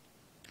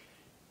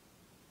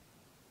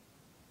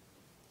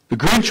 The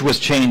Grinch was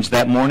changed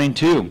that morning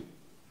too.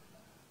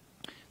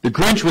 The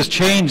Grinch was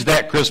changed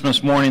that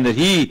Christmas morning, that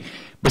he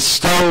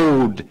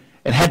bestowed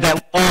and had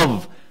that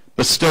love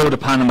bestowed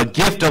upon him, a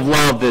gift of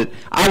love that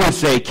I would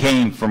say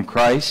came from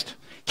Christ,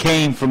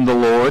 came from the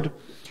Lord,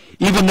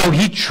 even though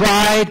he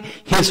tried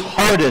his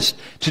hardest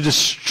to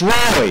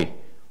destroy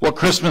what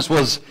Christmas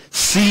was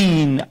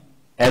seen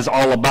as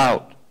all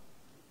about.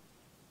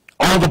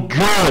 All the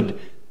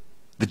good,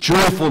 the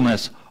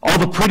joyfulness, all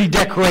the pretty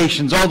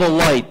decorations, all the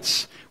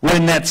lights were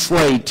in that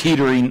sleigh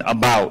teetering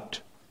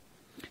about.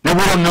 Now,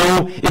 we don't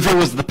know if it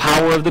was the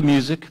power of the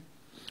music.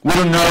 We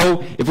don't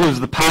know if it was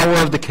the power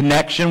of the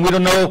connection. We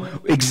don't know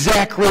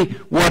exactly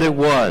what it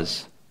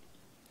was.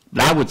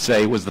 But I would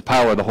say it was the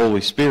power of the Holy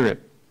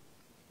Spirit.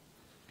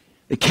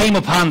 It came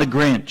upon the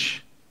Grinch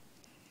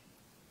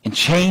and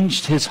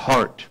changed his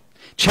heart.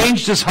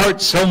 Changed his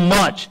heart so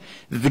much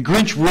that the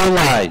Grinch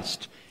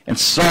realized and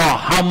saw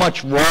how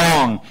much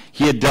wrong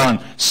he had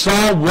done,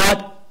 saw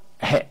what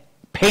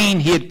pain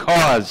he had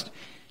caused,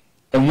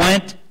 and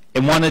went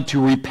and wanted to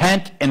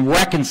repent and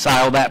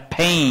reconcile that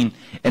pain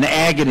and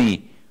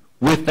agony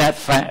with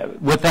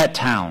that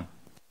town,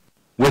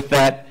 with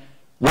that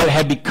what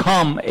had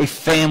become a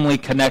family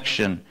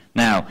connection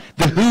now.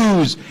 The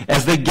Who's,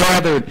 as they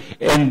gathered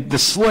and the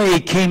sleigh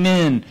came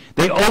in,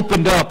 they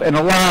opened up and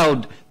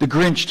allowed the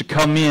Grinch to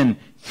come in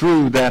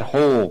through that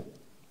hole.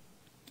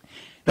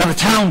 Now the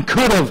town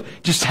could have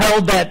just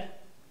held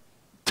that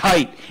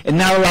tight and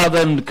not allowed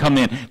them to come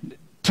in,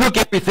 took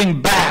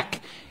everything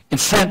back and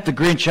sent the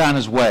Grinch on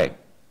his way.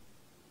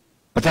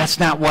 But that's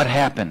not what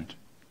happened.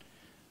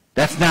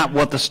 That's not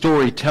what the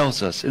story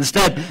tells us.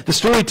 Instead, the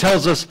story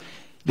tells us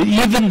that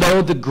even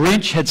though the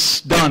Grinch had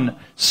done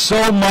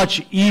so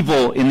much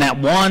evil in that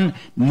one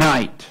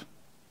night,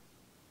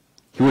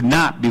 he would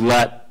not be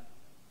let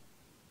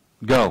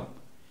go.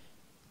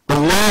 The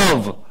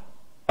love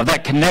of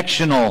that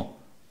connectional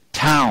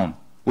town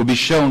would be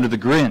shown to the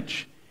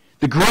Grinch.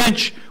 The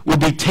Grinch would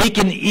be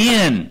taken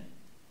in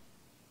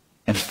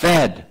and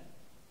fed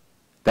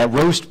that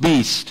roast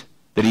beast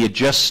that he had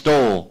just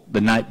stole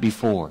the night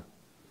before.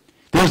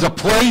 There was a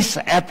place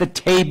at the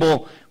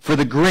table for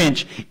the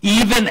Grinch,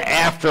 even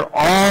after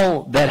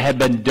all that had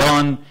been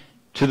done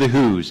to the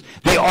Whos.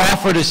 They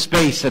offered a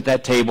space at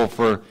that table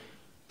for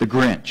the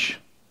Grinch.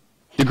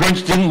 The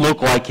Grinch didn't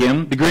look like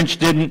him. The Grinch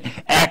didn't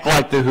act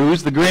like the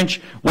Whos. The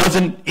Grinch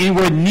wasn't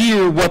anywhere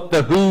near what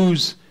the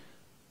Whos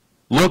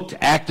looked,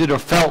 acted, or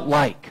felt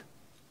like.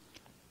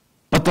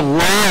 But the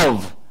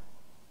love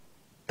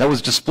that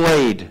was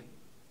displayed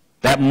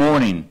that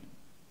morning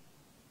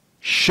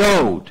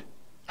showed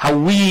how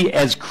we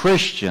as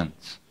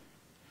Christians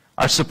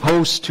are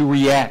supposed to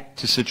react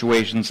to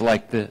situations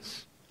like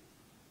this.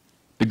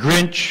 The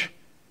Grinch,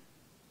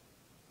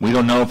 we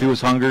don't know if he was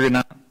hungry or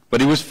not,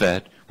 but he was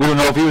fed. We don't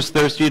know if he was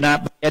thirsty or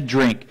not, but he had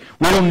drink.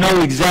 We don't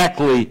know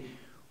exactly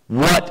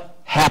what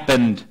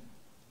happened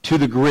to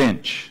the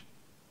Grinch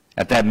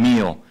at that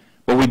meal,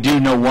 but we do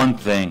know one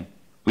thing.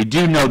 We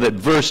do know that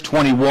verse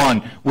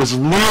 21 was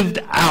lived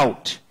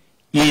out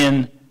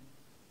in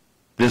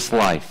this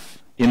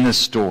life, in this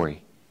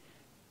story.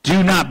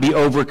 Do not be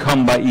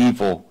overcome by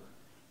evil,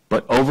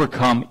 but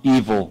overcome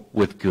evil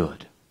with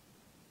good.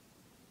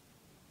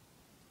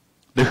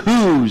 The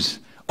Whos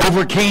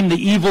overcame the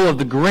evil of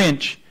the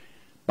Grinch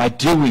by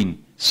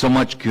doing so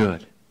much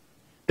good.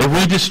 They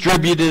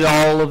redistributed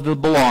all of the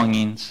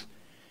belongings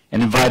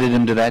and invited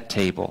him to that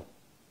table.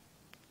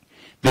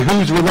 The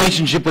Whos'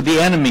 relationship with the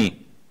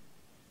enemy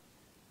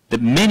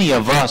that many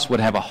of us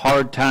would have a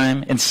hard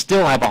time and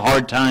still have a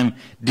hard time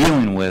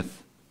dealing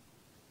with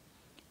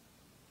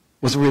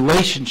was a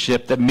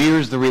relationship that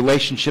mirrors the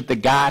relationship that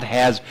God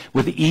has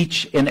with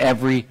each and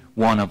every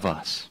one of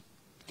us.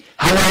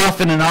 How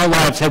often in our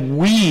lives have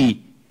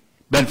we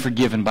been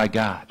forgiven by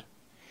God?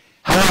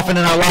 How often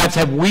in our lives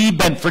have we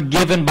been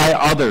forgiven by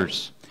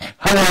others?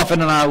 How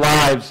often in our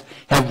lives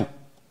have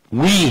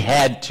we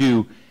had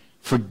to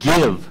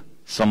forgive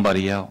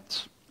somebody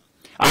else?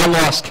 I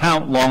lost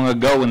count long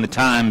ago in the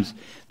times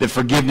that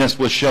forgiveness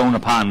was shown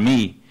upon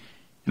me.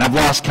 And I've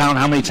lost count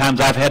how many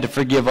times I've had to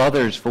forgive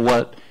others for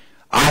what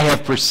I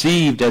have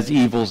perceived as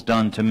evils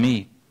done to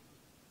me.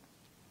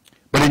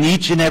 But in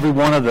each and every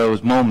one of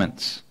those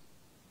moments,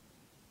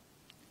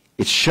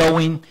 it's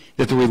showing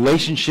that the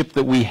relationship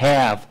that we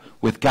have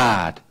with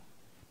God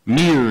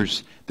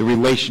mirrors the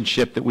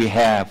relationship that we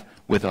have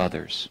with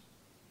others.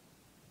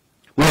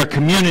 We're a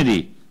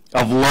community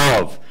of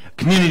love, a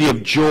community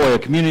of joy, a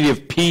community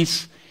of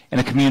peace,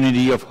 and a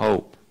community of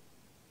hope.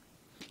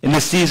 In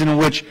this season in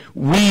which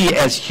we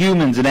as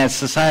humans and as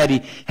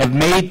society have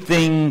made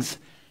things,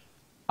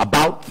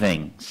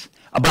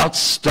 about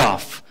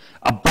stuff,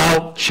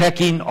 about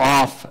checking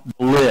off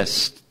the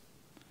list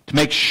to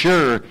make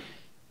sure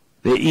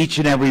that each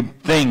and every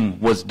thing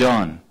was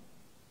done.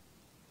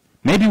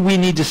 Maybe we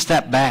need to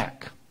step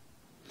back.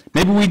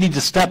 Maybe we need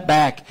to step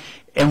back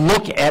and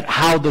look at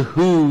how the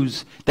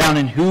Whos down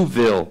in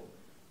Whoville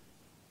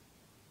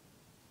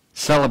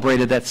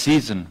celebrated that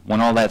season when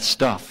all that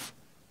stuff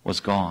was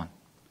gone.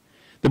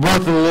 The birth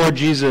of the Lord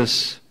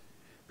Jesus,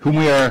 whom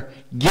we are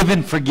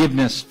given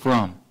forgiveness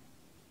from.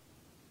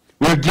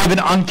 We're given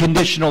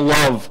unconditional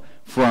love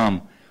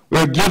from.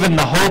 We're given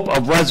the hope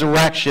of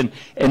resurrection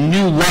and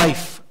new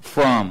life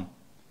from.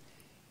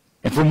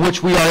 And from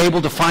which we are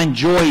able to find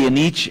joy in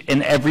each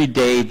and every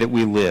day that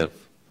we live.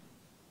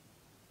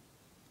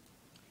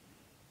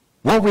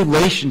 What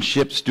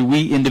relationships do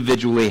we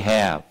individually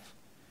have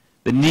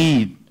that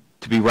need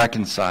to be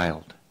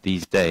reconciled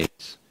these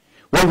days?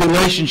 What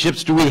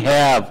relationships do we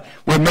have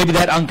where maybe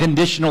that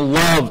unconditional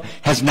love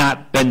has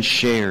not been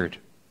shared?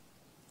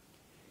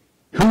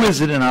 Who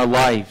is it in our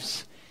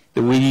lives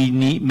that we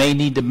may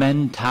need to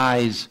mend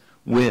ties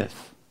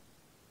with?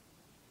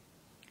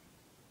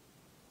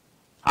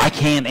 I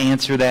can't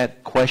answer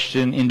that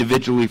question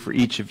individually for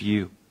each of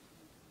you.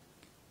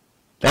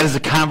 That is a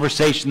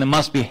conversation that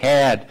must be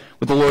had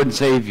with the Lord and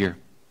Savior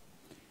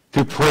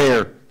through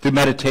prayer, through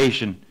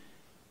meditation,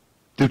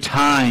 through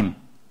time.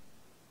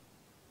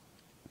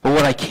 But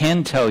what I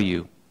can tell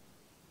you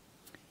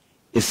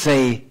is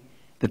say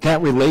that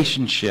that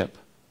relationship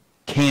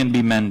can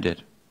be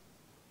mended.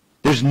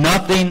 There's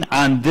nothing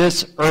on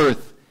this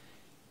earth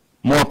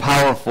more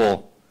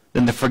powerful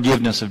than the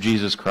forgiveness of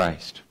Jesus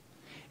Christ.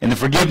 And the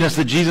forgiveness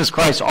that Jesus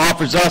Christ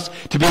offers us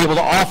to be able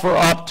to offer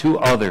up to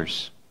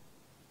others.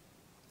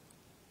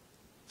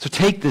 So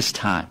take this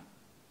time,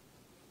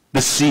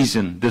 this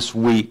season, this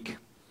week,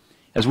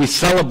 as we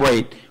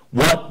celebrate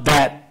what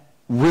that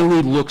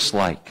really looks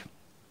like,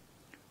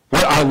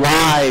 what our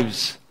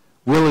lives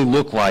really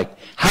look like,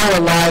 how our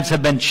lives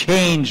have been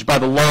changed by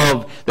the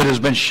love that has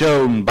been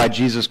shown by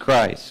Jesus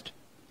Christ.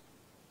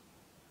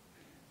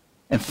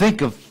 And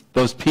think of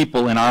those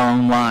people in our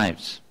own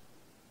lives.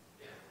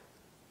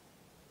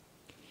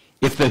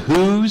 If the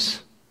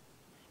Who's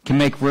can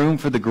make room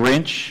for the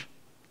Grinch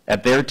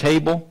at their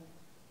table,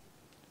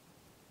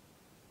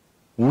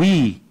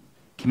 we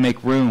can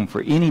make room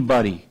for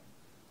anybody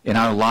in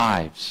our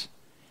lives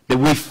that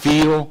we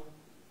feel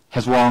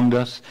has wronged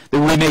us, that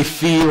we may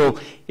feel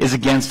is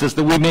against us,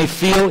 that we may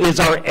feel is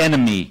our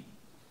enemy.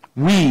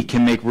 We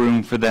can make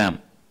room for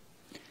them.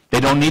 They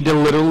don't need to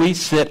literally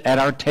sit at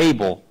our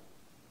table,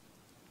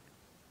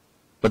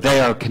 but they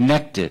are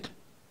connected.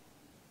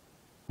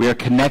 We are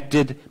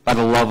connected by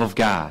the love of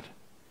God,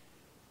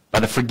 by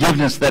the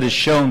forgiveness that is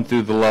shown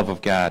through the love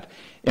of God,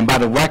 and by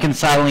the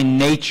reconciling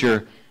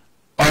nature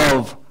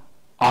of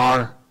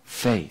our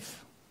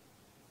faith.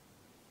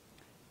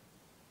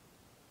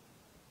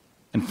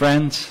 And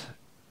friends,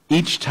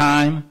 each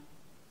time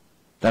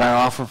that I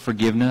offer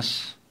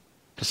forgiveness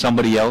to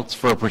somebody else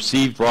for a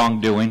perceived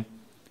wrongdoing,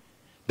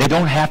 they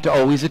don't have to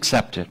always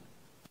accept it.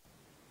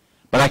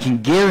 But I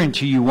can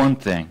guarantee you one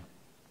thing.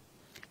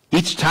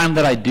 Each time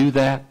that I do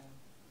that,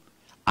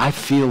 I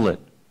feel it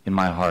in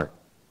my heart,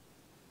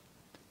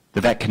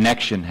 that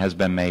connection has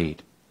been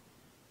made,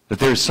 that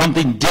there's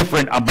something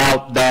different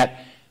about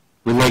that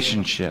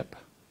relationship.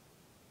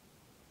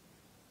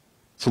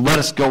 So let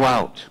us go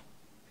out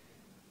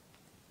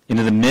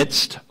into the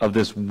midst of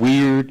this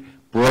weird,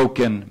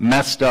 broken,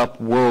 messed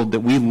up world that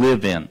we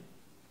live in.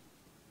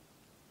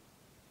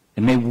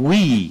 And may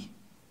we,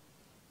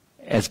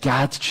 as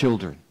God's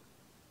children,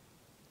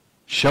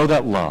 show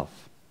that love,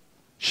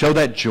 show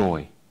that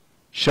joy,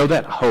 show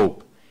that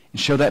hope, and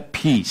show that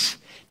peace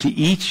to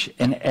each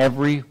and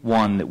every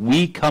one that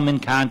we come in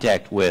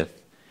contact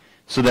with,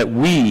 so that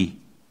we,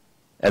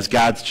 as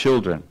God's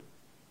children,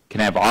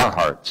 can have our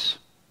hearts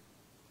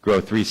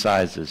grow 3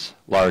 sizes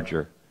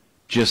larger,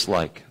 just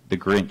like the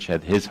Grinch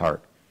had his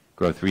heart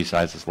grow 3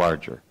 sizes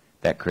larger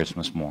that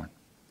Christmas morn.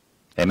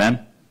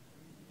 Amen?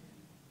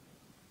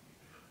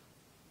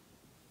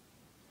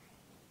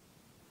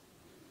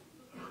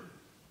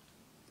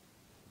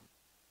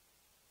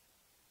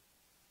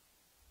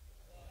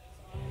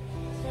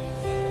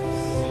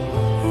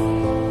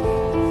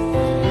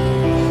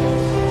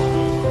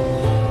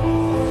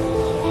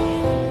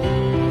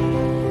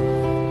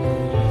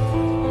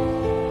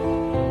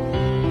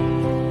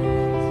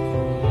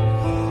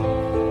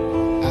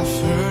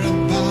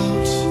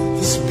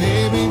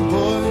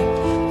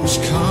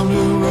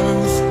 Hallelujah.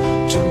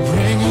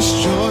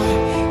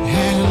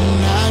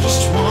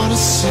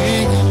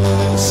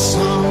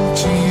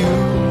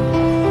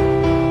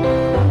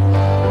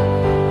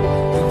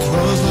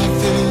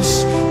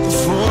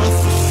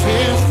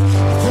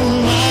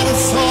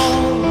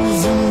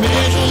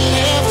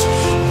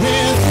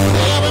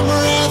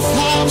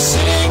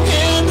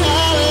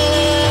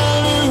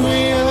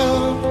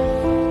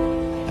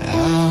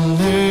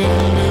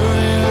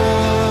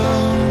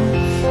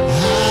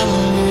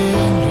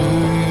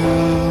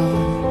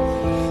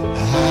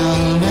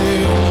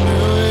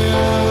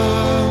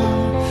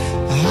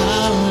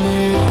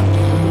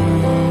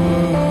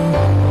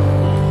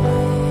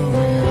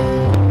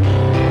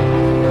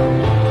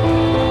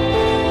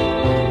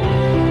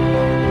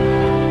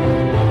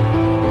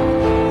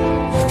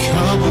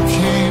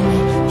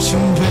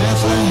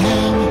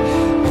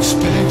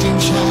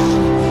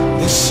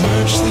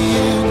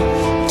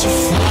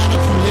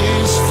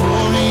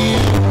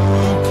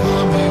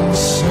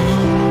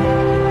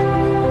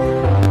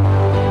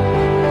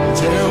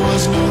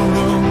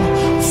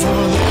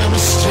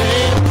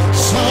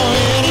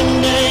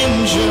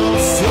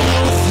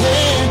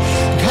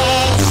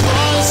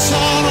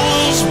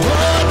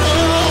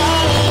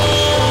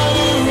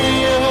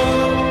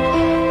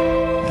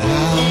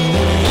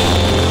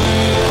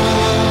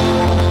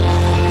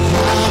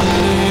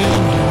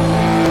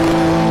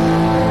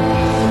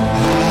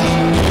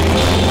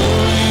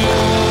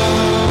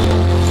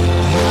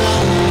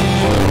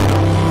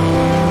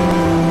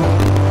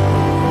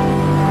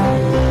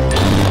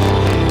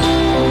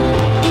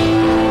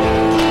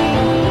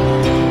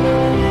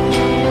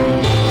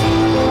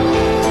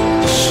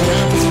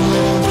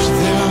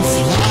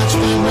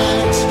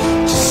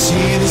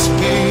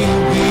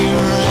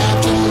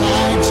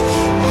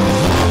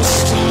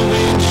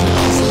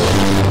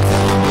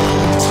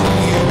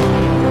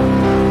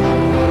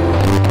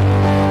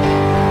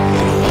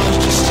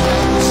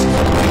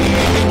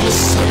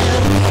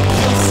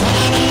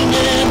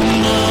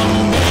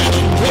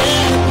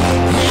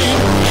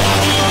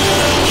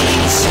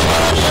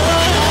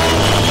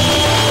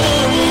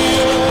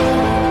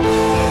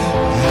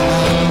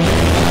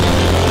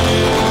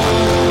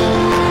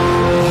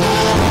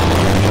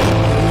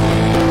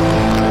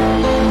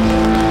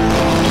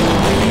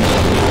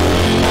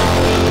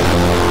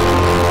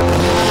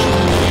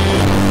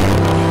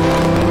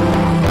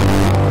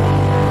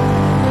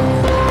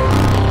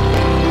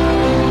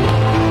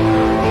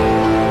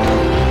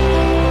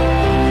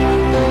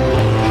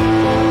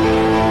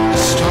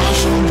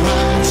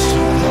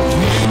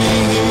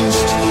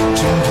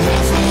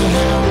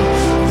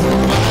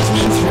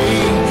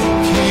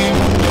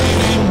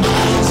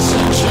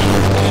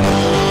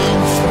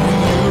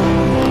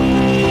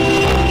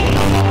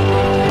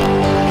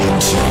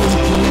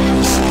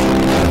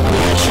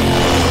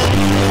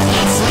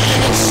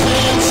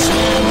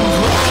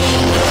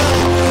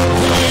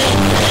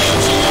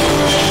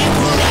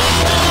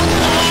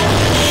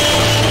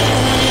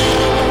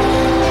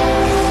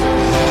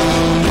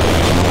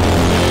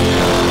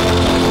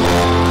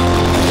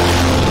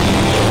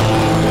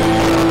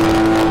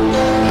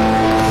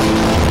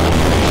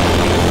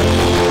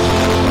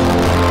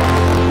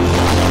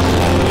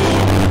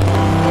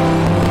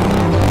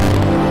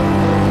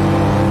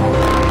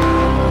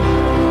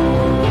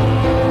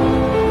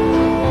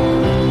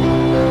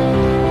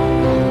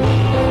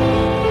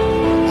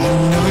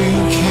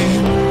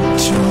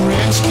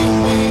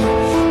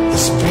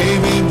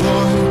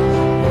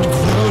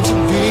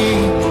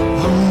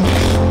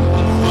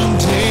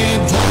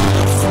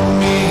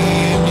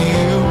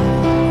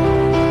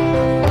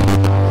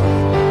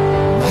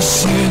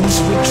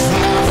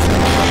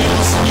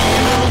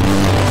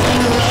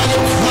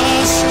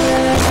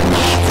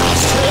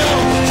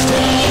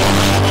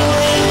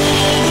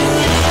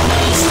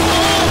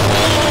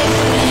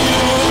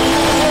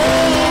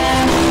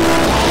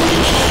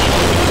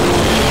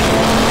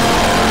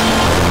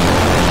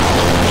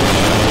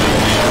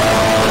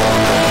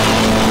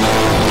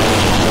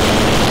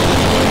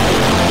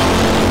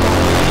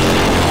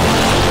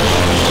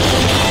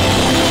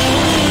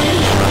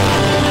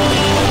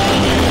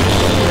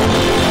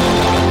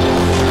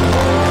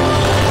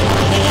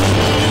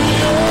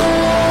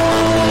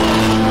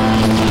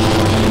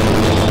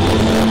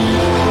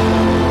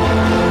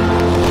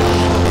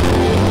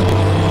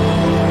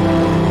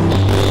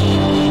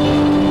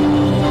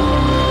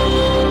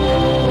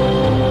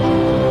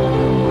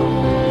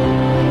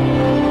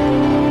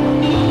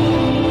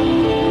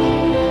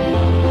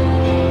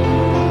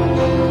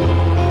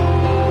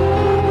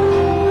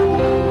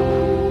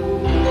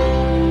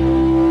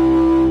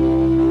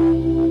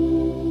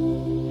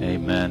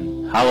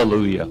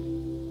 Hallelujah.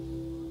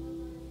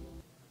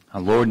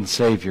 Our Lord and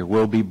Savior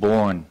will be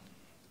born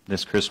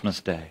this Christmas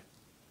day.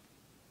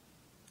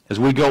 As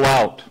we go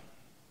out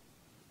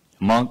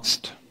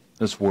amongst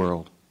this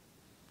world,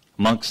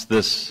 amongst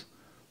this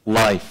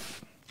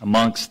life,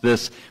 amongst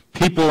this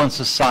people and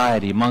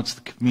society,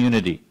 amongst the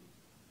community,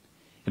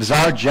 it is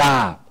our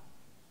job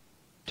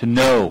to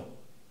know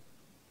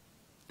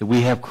that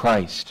we have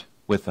Christ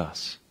with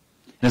us.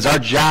 It is our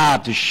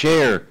job to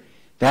share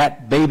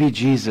that baby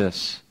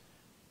Jesus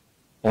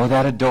or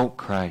that adult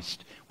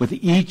Christ with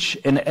each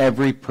and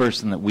every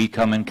person that we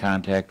come in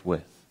contact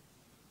with.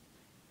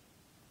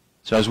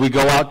 So as we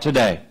go out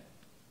today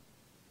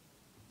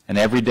and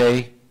every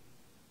day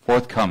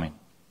forthcoming,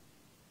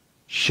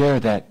 share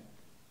that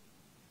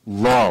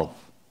love,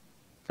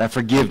 that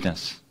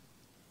forgiveness,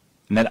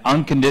 and that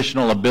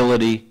unconditional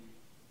ability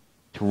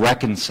to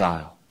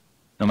reconcile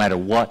no matter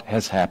what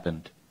has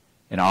happened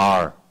in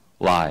our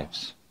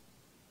lives.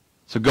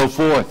 So go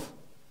forth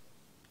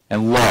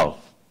and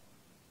love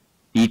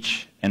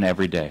each and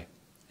every day.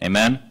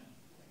 Amen?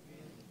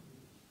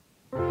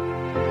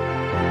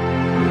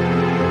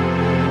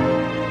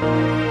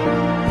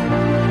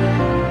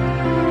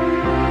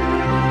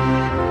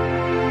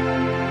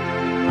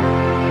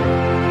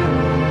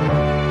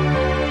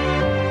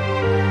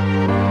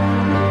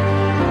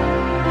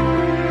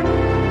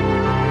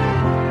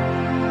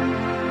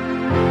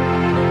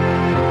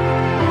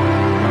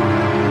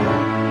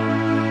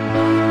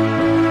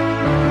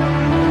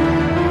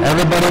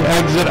 Everybody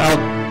exit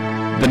out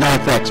the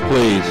narthex,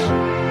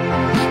 please.